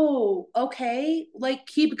 oh, okay. Like,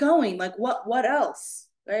 keep going. Like, what else?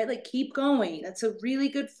 Right. Like, keep going. That's a really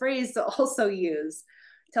good phrase to also use.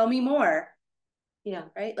 Tell me more. Yeah.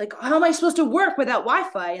 Right. Like, how am I supposed to work without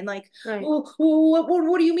Wi-Fi? And like, right. well,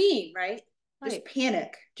 what do you mean? Right. Just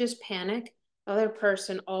panic. Just panic. Other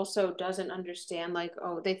person also doesn't understand, like,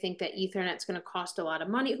 oh, they think that Ethernet's going to cost a lot of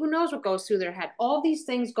money. Who knows what goes through their head? All these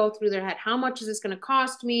things go through their head. How much is this going to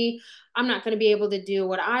cost me? I'm not going to be able to do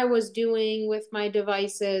what I was doing with my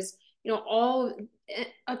devices. You know, all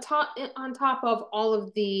on top of all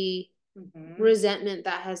of the resentment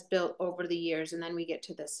that has built over the years. And then we get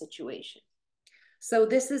to this situation. So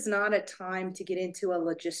this is not a time to get into a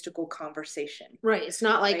logistical conversation. Right. It's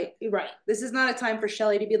not like, right. This is not a time for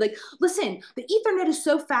Shelly to be like, listen, the Ethernet is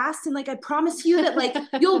so fast. And like, I promise you that like,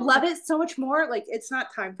 you'll love it so much more. Like, it's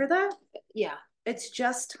not time for that. Yeah. It's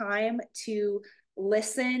just time to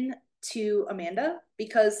listen to Amanda,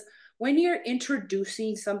 because when you're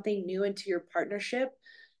introducing something new into your partnership,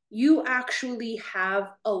 you actually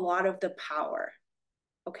have a lot of the power.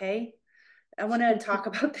 Okay. I want to talk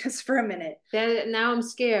about this for a minute. Now I'm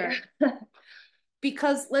scared.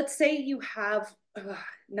 Because let's say you have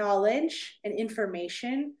knowledge and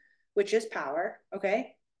information, which is power,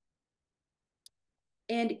 okay?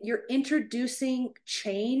 And you're introducing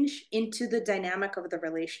change into the dynamic of the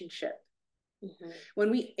relationship.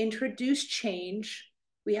 When we introduce change,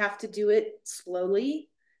 we have to do it slowly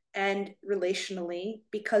and relationally,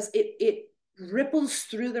 because it ripples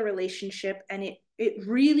through the relationship, and it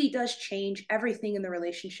really does change everything in the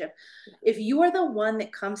relationship. If you are the one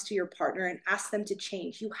that comes to your partner and asks them to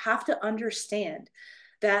change, you have to understand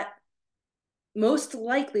that most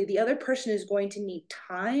likely the other person is going to need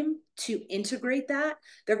time to integrate that.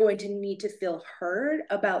 They're going to need to feel heard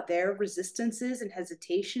about their resistances and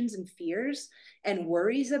hesitations and fears and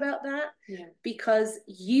worries about that, because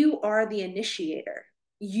you are the initiator.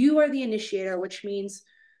 You are the initiator, which means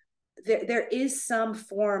there is some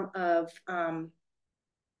form of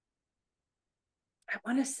I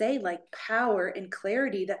want to say like power and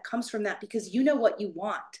clarity that comes from that, because you know what you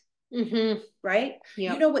want. Right?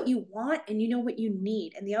 Yep. You know what you want and you know what you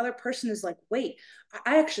need. And the other person is like, wait,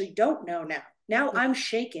 I actually don't know now. Now I'm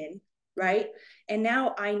shaken, right? And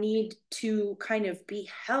now I need to kind of be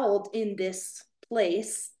held in this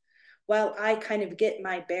place while I kind of get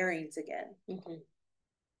my bearings again.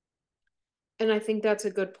 And I think that's a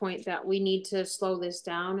good point, that we need to slow this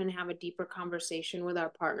down and have a deeper conversation with our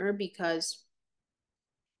partner, because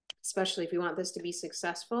especially if we want this to be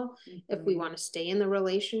successful, if we want to stay in the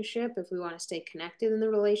relationship, if we want to stay connected in the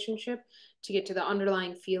relationship, to get to the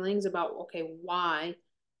underlying feelings about, okay, why,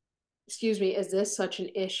 is this such an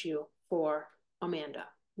issue for Amanda?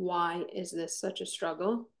 Why is this such a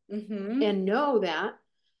struggle? And know that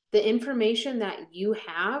the information that you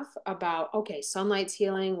have about, okay, sunlight's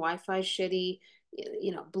healing, Wi-Fi's shitty,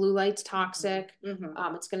 blue light's toxic,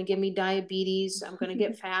 it's going to give me diabetes, I'm going to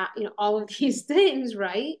get fat, all of these things,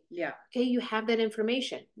 right? Yeah. Okay, you have that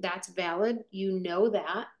information. That's valid. You know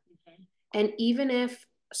that. And even if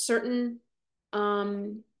certain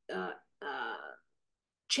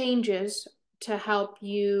changes to help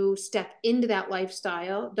you step into that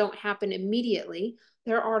lifestyle don't happen immediately,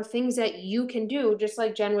 there are things that you can do, just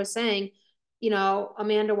like Jen was saying.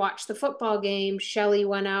 Amanda watched the football game, Shelly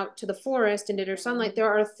went out to the forest and did her sunlight.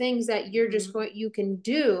 There are things that you're just you can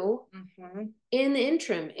do in the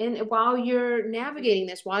interim, and while you're navigating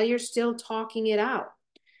this, while you're still talking it out.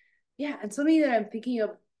 Yeah. And something that I'm thinking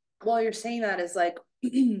of while you're saying that is like,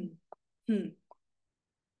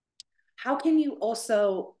 how can you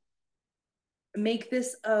also make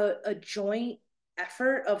this a joint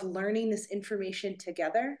effort of learning this information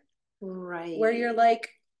together? Right. Where you're like,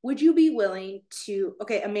 would you be willing to,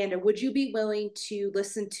 okay, Amanda, would you be willing to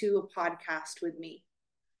listen to a podcast with me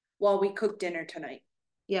while we cook dinner tonight?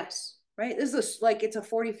 Yes. Right? This is like, it's a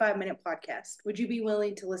 45-minute podcast. Would you be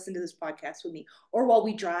willing to listen to this podcast with me? Or while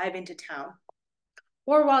we drive into town?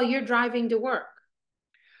 Or while you're driving to work.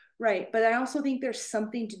 Right. But I also think there's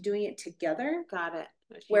something to doing it together. Got it.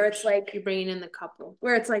 Where it's like, you're bringing in the couple.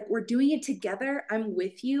 Where it's like, we're doing it together. I'm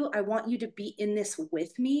with you. I want you to be in this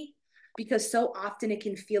with me. Because so often it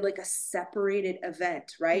can feel like a separated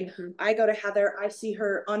event, right? I go to Heather, I see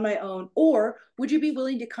her on my own. Or would you be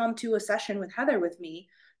willing to come to a session with Heather with me?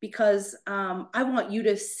 Because I want you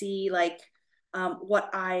to see like what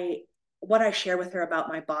I share with her about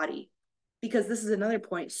my body. Because this is another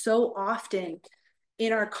point. So often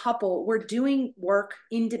in our couple, we're doing work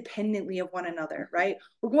independently of one another, right?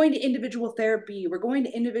 We're going to individual therapy, we're going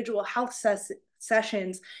to individual health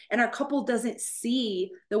sessions, and our couple doesn't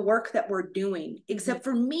see the work that we're doing, except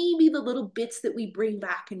for maybe the little bits that we bring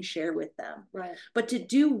back and share with them. Right. But to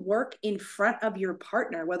do work in front of your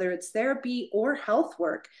partner, whether it's therapy or health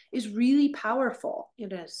work, is really powerful.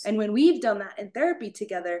 It is. And when we've done that in therapy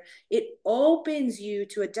together, it opens you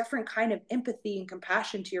to a different kind of empathy and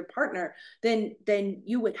compassion to your partner than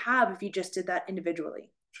you would have if you just did that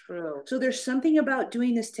individually. True. So there's something about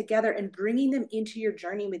doing this together and bringing them into your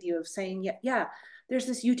journey with you, of saying, yeah, there's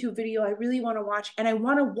this YouTube video I really want to watch, and I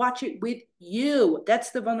want to watch it with you.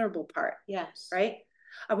 That's the vulnerable part. Yes. Right?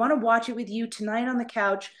 I want to watch it with you tonight on the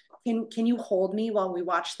couch. Can you hold me while we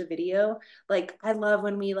watch the video? Like, I love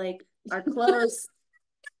when we like are close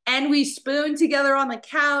and we spoon together on the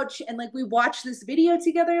couch and like we watch this video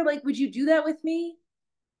together. Like, would you do that with me?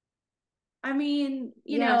 I mean,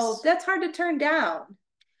 you know, that's hard to turn down.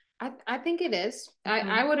 I think it is.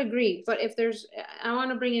 I would agree. But if I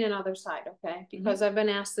want to bring in another side, okay? Because I've been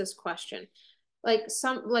asked this question. Like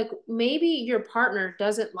maybe your partner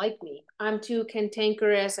doesn't like me. I'm too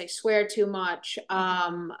cantankerous. I swear too much.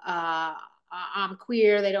 I'm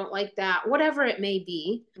queer. They don't like that. Whatever it may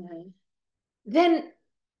be. Then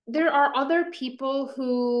there are other people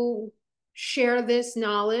who share this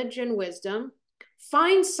knowledge and wisdom.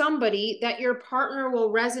 Find somebody that your partner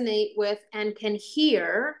will resonate with and can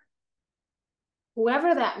hear,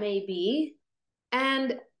 whoever that may be,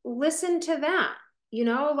 and listen to that.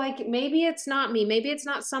 Like maybe it's not me. Maybe it's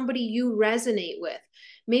not somebody you resonate with.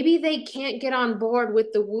 Maybe they can't get on board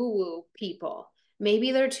with the woo-woo people.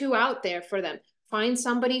 Maybe they're too out there for them. Find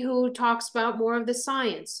somebody who talks about more of the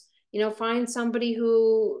science. Find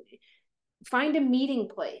a meeting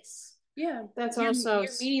place. Yeah. That's you're also...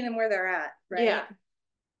 You're meeting them where they're at, right? Yeah.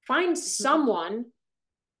 Find someone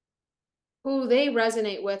who they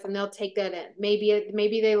resonate with, and they'll take that in.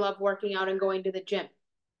 Maybe they love working out and going to the gym.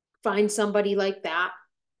 Find somebody like that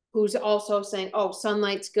who's also saying, "Oh,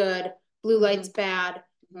 sunlight's good, blue light's bad,"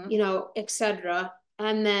 etc.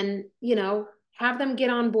 And then, have them get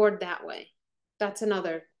on board that way. That's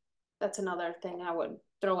another thing I would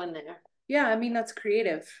throw in there. Yeah, I mean that's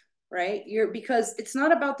creative, right? Because it's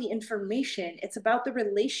not about the information, it's about the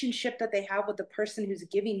relationship that they have with the person who's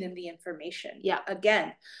giving them the information. Yeah.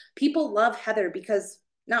 Again, people love Heather because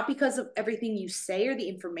not because of everything you say or the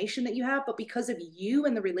information that you have, but because of you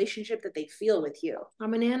and the relationship that they feel with you.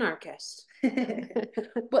 I'm an anarchist.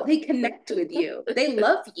 But they connect with you. They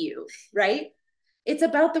love you, right? It's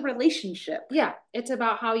about the relationship. Yeah, it's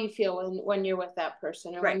about how you feel when you're with that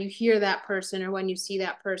person, or when you hear that person, or when you see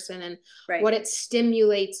that person, and what it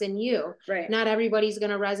stimulates in you. Right. Not everybody's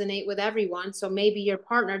going to resonate with everyone. So maybe your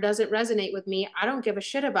partner doesn't resonate with me. I don't give a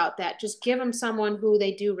shit about that. Just give them someone who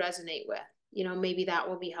they do resonate with. Maybe that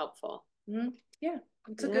will be helpful. Mm-hmm. Yeah,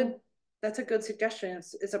 that's a good suggestion.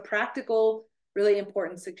 It's a practical, really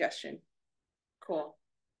important suggestion. Cool.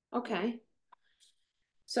 Okay.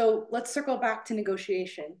 So let's circle back to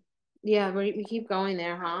negotiation. Yeah, we keep going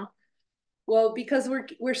there, huh? Well, because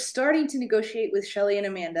we're starting to negotiate with Shelly and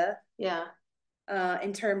Amanda. Yeah.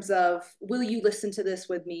 In terms of, will you listen to this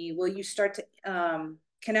with me? Will you start to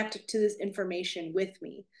connect to this information with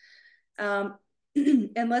me?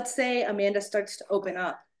 And let's say Amanda starts to open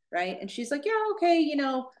up, right? And she's like, yeah, okay,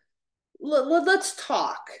 let's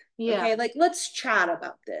talk. Yeah. Okay, like let's chat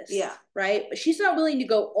about this. Yeah. Right. But she's not willing to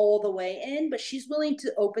go all the way in, but she's willing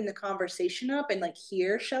to open the conversation up and like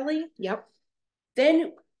hear Shelly. Yep.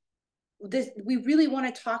 Then we really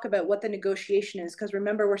want to talk about what the negotiation is, because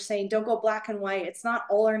remember, we're saying don't go black and white. It's not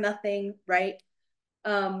all or nothing, right?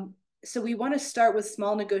 So we want to start with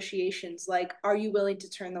small negotiations, like, are you willing to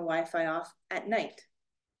turn the Wi-Fi off at night?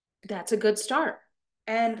 That's a good start.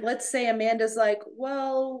 And let's say Amanda's like,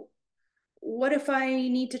 well, what if I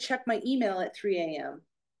need to check my email at 3 a.m.?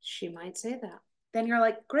 She might say that. Then you're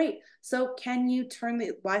like, great. So can you turn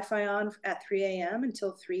the Wi-Fi on at 3 a.m.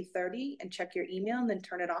 until 3:30 and check your email and then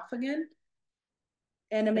turn it off again?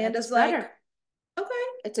 And Amanda's like, okay.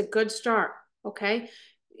 It's a good start. Okay.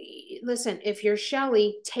 Listen, if you're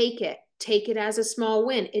Shelly, take it. Take it as a small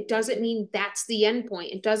win. It doesn't mean that's the end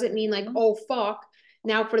point. It doesn't mean like, oh, fuck,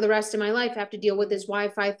 now for the rest of my life, I have to deal with this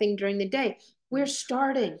Wi-Fi thing during the day. We're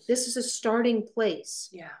starting. This is a starting place.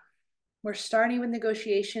 Yeah. We're starting with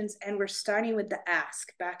negotiations, and we're starting with the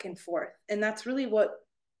ask back and forth. And that's really what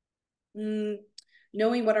knowing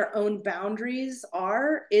what our own boundaries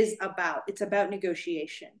are is about. It's about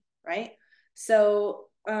negotiation, right? So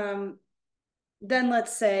then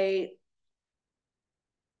let's say,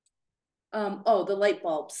 the light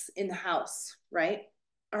bulbs in the house, right?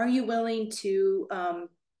 Are you willing to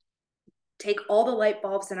take all the light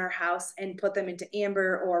bulbs in our house and put them into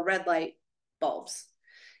amber or red light bulbs?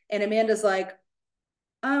 And Amanda's like,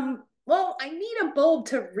 well, I need a bulb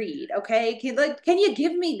to read. Okay. Can you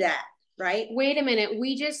give me that? Right. Wait a minute.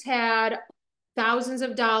 We just had thousands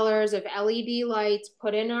of dollars of LED lights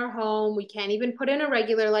put in our home. We can't even put in a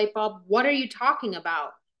regular light bulb. What are you talking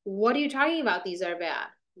about? What are you talking about? These are bad.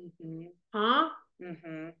 Mm-hmm. Huh?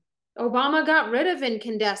 Mm-hmm. Obama got rid of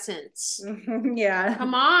incandescents. Yeah.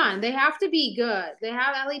 Come on. They have to be good.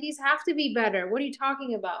 LEDs have to be better. What are you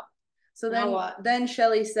talking about? So then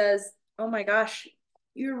Shelly says, oh my gosh,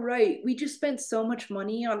 you're right. We just spent so much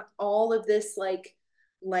money on all of this like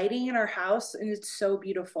lighting in our house, and it's so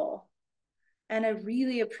beautiful. And I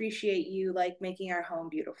really appreciate you like making our home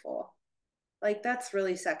beautiful. Like that's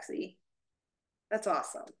really sexy. That's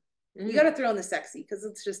awesome. You got to throw in the sexy because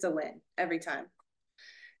it's just a win every time.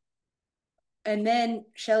 And then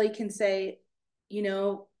Shelly can say, I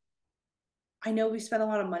know we spent a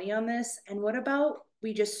lot of money on this. And what about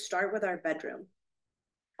we just start with our bedroom?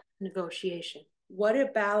 Negotiation. What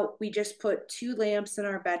about we just put 2 lamps in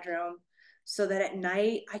our bedroom so that at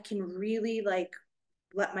night I can really like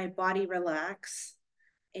let my body relax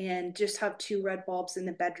and just have 2 red bulbs in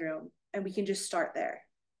the bedroom, and we can just start there.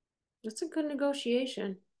 That's a good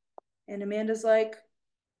negotiation. And Amanda's like,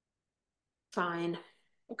 fine.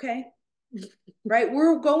 Okay. Right?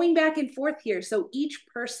 We're going back and forth here. So each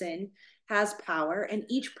person has power and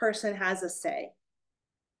each person has a say.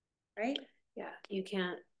 Right? Yeah, you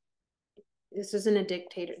can't. This isn't a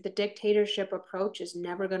dictator. The dictatorship approach is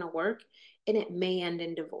never going to work, and it may end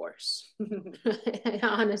in divorce.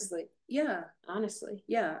 Honestly. Yeah. Honestly.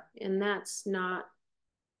 Yeah. And that's not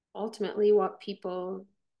ultimately what people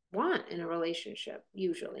want in a relationship,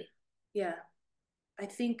 usually. Yeah. I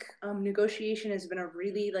think negotiation has been a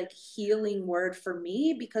really like healing word for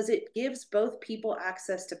me because it gives both people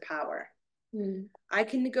access to power. I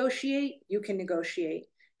can negotiate, you can negotiate,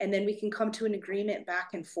 and then we can come to an agreement back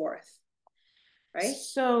and forth, right?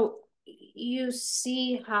 So you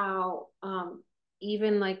see how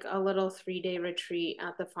even like a little 3-day retreat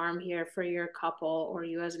at the farm here for your couple or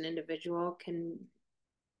you as an individual can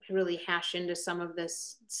really hash into some of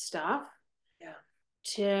this stuff. Yeah.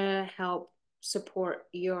 To help support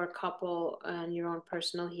your couple and your own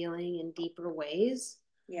personal healing in deeper ways.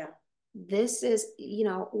 Yeah. This is,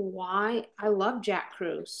 why I love Jack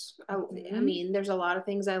Kruse. I mean, there's a lot of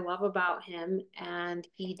things I love about him, and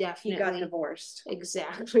he got divorced.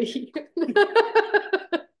 Exactly.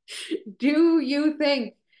 Do you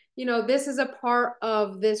think, this is a part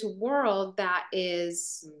of this world that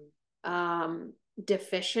is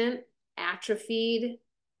deficient, atrophied,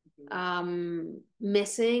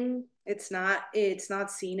 missing? It's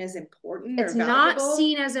not seen as important It's or valuable. not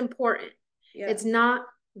seen as important. Yeah. It's not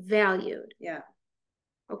valued. Yeah.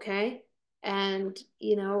 Okay. And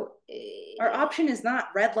our option is not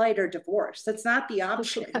red light or divorce. That's not the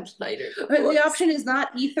option. Red light or divorce. The option is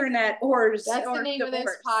not Ethernet or that's the name divorce. of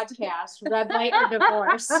this podcast. Red light or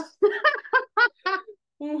divorce.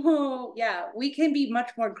 Yeah, we can be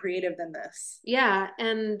much more creative than this. Yeah,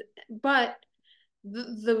 but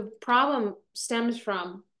the problem stems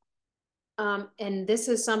from, and this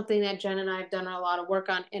is something that Jen and I have done a lot of work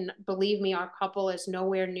on, and believe me, our couple is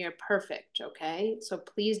nowhere near perfect, okay? So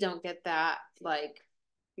please don't get that,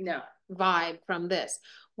 no vibe from this.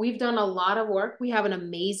 We've done a lot of work. We have an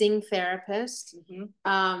amazing therapist,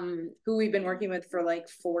 who we've been working with for like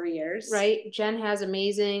 4 years. Right? Jen has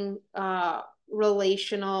amazing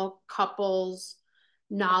relational couples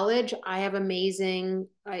knowledge. I have amazing,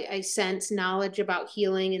 I sense knowledge about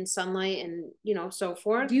healing and sunlight and, so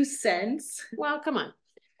forth. Do you sense? Well, come on.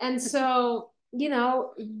 And so,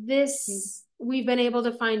 this, we've been able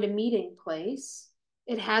to find a meeting place.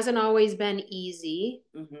 It hasn't always been easy.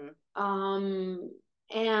 And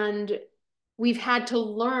we've had to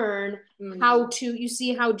learn how to, you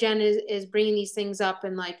see how Jen is bringing these things up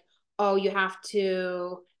and like, oh, you have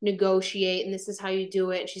to negotiate and this is how you do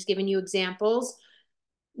it. She's giving you examples.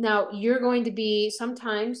 Now you're going to be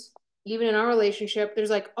sometimes, even in our relationship, there's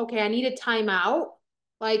like, okay, I need a timeout,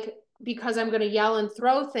 like, because I'm going to yell and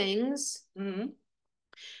throw things.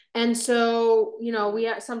 And so, we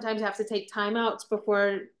sometimes have to take timeouts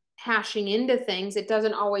before hashing into things. It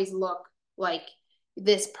doesn't always look like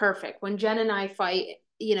this perfect. When Jen and I fight,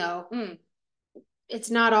 it's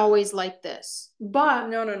not always like this. But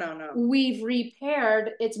no. We've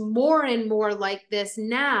repaired. It's more and more like this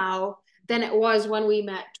now than it was when we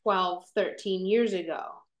met 12, 13 years ago.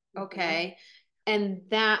 Okay. And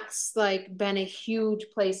that's like been a huge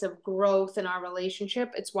place of growth in our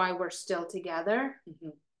relationship. It's why we're still together.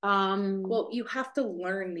 Well, you have to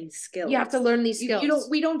learn these skills. You have to learn these skills.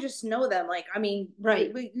 We don't just know them. Like, I mean,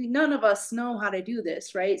 right. None of us know how to do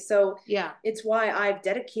this, right? So yeah, it's why I've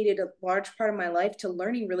dedicated a large part of my life to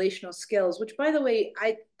learning relational skills, which by the way,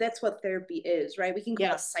 that's what therapy is, right? We can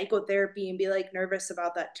call it psychotherapy and be like nervous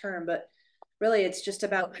about that term, but really it's just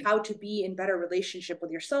about how to be in better relationship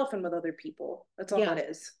with yourself and with other people. That's all that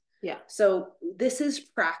is. Yeah. So this is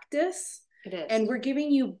practice. It is. And we're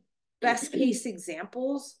giving you best case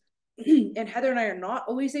examples. And Heather and I are not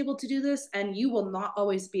always able to do this, and you will not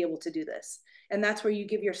always be able to do this. And that's where you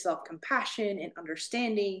give yourself compassion and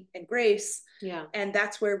understanding and grace. Yeah. And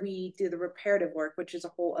that's where we do the reparative work, which is a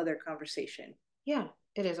whole other conversation. Yeah,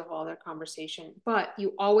 it is a whole other conversation. But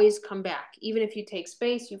you always come back. Even if you take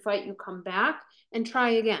space, you fight, you come back and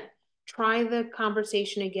try again. Try the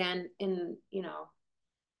conversation again in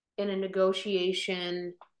a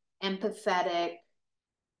negotiation, empathetic,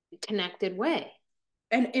 connected way.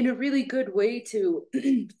 And in a really good way to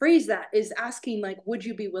phrase that is asking, like, would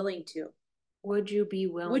you be willing to? Would you be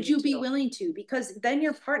willing Would you be willing to? Because then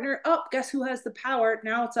your partner, guess who has the power?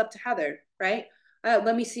 Now it's up to Heather, right?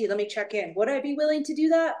 Let me see. Let me check in. Would I be willing to do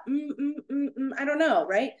that? I don't know,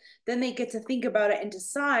 right? Then they get to think about it and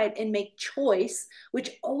decide and make choice,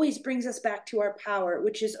 which always brings us back to our power,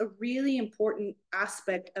 which is a really important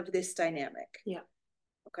aspect of this dynamic. Yeah.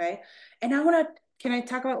 Okay. And can I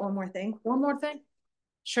talk about one more thing? One more thing?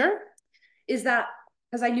 Sure. Is that,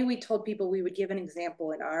 because I knew we told people we would give an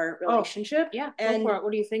example in our relationship. Yeah. And go for it.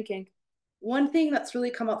 What are you thinking? One thing that's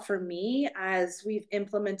really come up for me as we've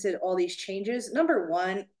implemented all these changes, number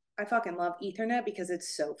one, I fucking love Ethernet because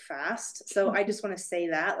it's so fast. So I just want to say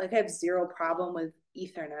that, like, I have zero problem with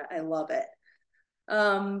Ethernet. I love it.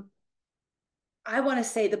 I want to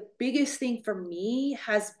say the biggest thing for me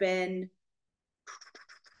has been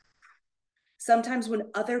sometimes when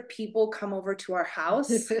other people come over to our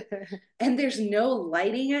house and there's no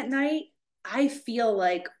lighting at night, I feel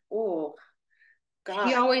like, oh, God.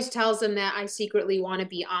 He always tells them that I secretly want to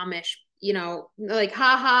be Amish, you know, like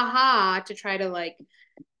ha ha ha, to try to like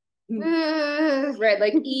right,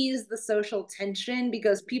 like ease the social tension,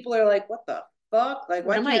 because people are like, what the fuck? Like,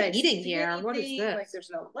 what why am can't I I eating see here? anything? What is this? Like, there's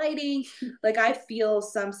no lighting. Like, I feel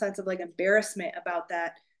some sense of like embarrassment about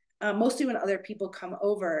that, mostly when other people come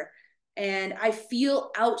over. And I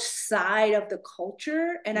feel outside of the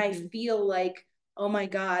culture, and I feel like, oh my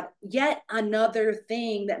God, yet another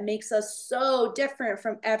thing that makes us so different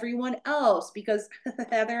from everyone else, because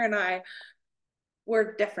Heather and I,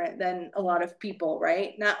 we're different than a lot of people,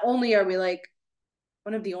 right? Not only are we like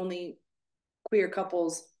one of the only queer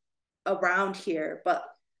couples around here, but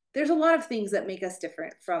there's a lot of things that make us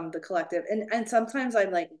different from the collective. And sometimes I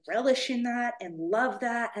like relish in that and love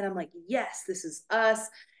that. And I'm like, yes, this is us.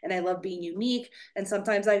 And I love being unique. And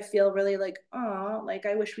sometimes I feel really like, oh, like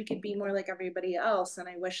I wish we could be more like everybody else. And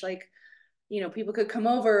I wish like, you know, people could come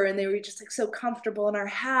over and they were just like so comfortable in our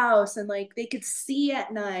house and like they could see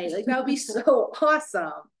at night. Like that would be so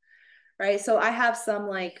awesome. Right. So I have some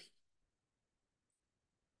like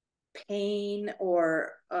pain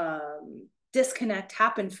or disconnect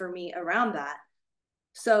happen for me around that.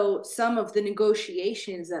 So some of the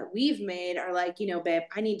negotiations that we've made are like, you know, babe,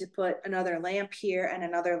 I need to put another lamp here and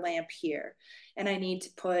another lamp here. And I need to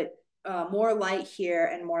put more light here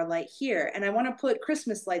and more light here. And I want to put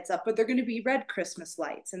Christmas lights up, but they're going to be red Christmas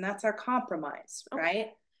lights. And that's our compromise, right?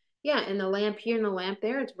 Yeah. And the lamp here and the lamp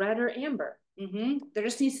there, it's red or amber. There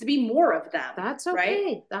just needs to be more of them. That's okay.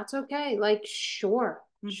 Right? That's okay. Like, sure,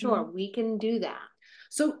 sure, we can do that.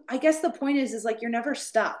 So I guess the point is like, you're never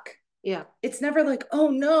stuck. Yeah. It's never like, oh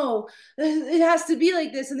no, it has to be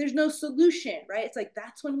like this and there's no solution, right? It's like,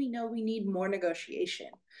 that's when we know we need more negotiation.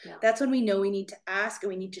 Yeah. That's when we know we need to ask and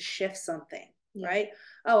we need to shift something, right?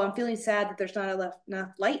 Oh, I'm feeling sad that there's not enough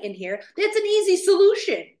light in here. That's an easy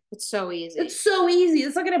solution. It's so easy. It's so easy.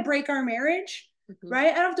 It's not going to break our marriage.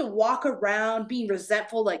 Right? I don't have to walk around being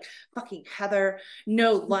resentful, like fucking Heather,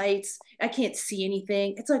 no lights. I can't see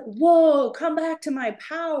anything. It's like, whoa, come back to my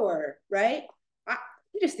power, right?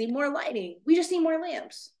 We just need more lighting. We just need more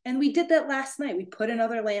lamps. And we did that last night. We put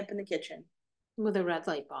another lamp in the kitchen with a red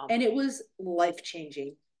light bulb. And it was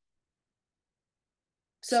life-changing.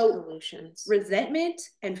 So solutions. Resentment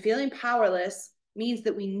and feeling powerless means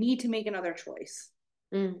that we need to make another choice.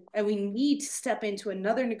 And we need to step into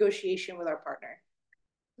another negotiation with our partner.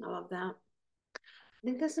 I love that. I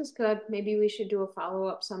think this is good. Maybe we should do a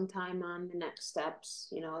follow-up sometime on the next steps.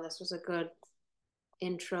 You know, this was a good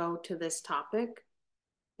intro to this topic.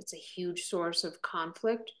 It's a huge source of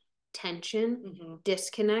conflict, tension,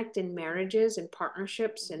 disconnect in marriages and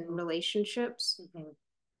partnerships and relationships.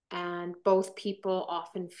 And both people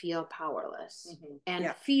often feel powerless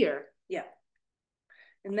and fear. Yeah.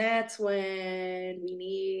 And that's when we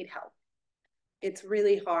need help. It's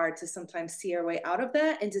really hard to sometimes see our way out of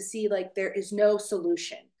that and to see like there is no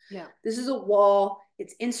solution. Yeah. This is a wall.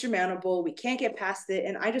 It's insurmountable. We can't get past it.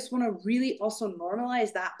 And I just want to really also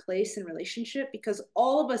normalize that place in relationship, because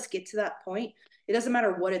all of us get to that point. It doesn't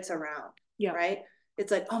matter what it's around. Yeah. Right.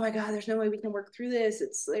 It's like, oh my God, there's no way we can work through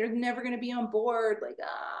this. They're never going to be on board. Like,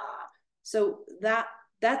 So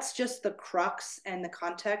that's just the crux and the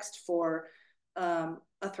context for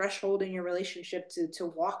a threshold in your relationship to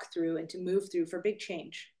walk through and to move through for big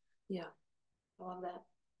change. Yeah. I love that.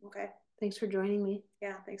 Okay. Thanks for joining me.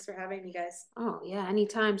 Yeah. Thanks for having me, guys. Oh yeah.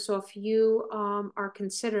 Anytime. So if you are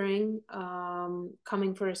considering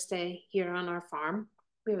coming for a stay here on our farm,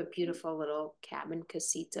 we have a beautiful little cabin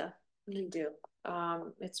casita. We do.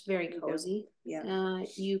 It's very cozy. Yeah.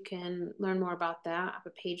 You can learn more about that. I have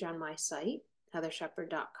a page on my site,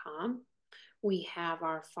 heathershepherd.com. We have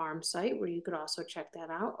our farm site where you could also check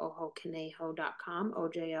that out, ojoconejo.com,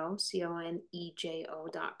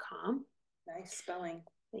 OJOCONEJO.com. Nice spelling.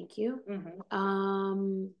 Thank you.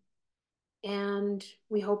 And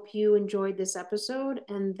we hope you enjoyed this episode,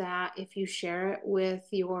 and that if you share it with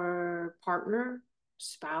your partner,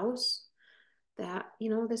 spouse, that,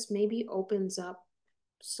 you know, this maybe opens up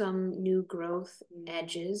some new growth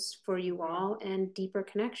edges for you all and deeper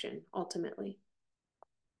connection ultimately.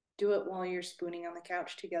 Do it while you're spooning on the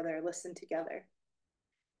couch together. Listen together.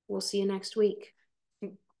 We'll see you next week.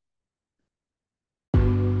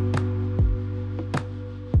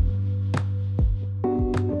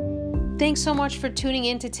 Thanks so much for tuning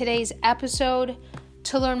into today's episode.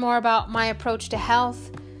 To learn more about my approach to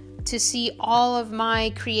health, to see all of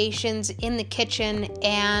my creations in the kitchen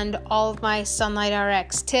and all of my Sunlight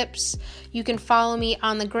RX tips, you can follow me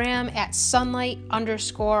on the gram at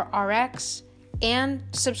sunlight_RX. And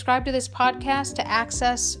subscribe to this podcast to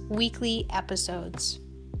access weekly episodes.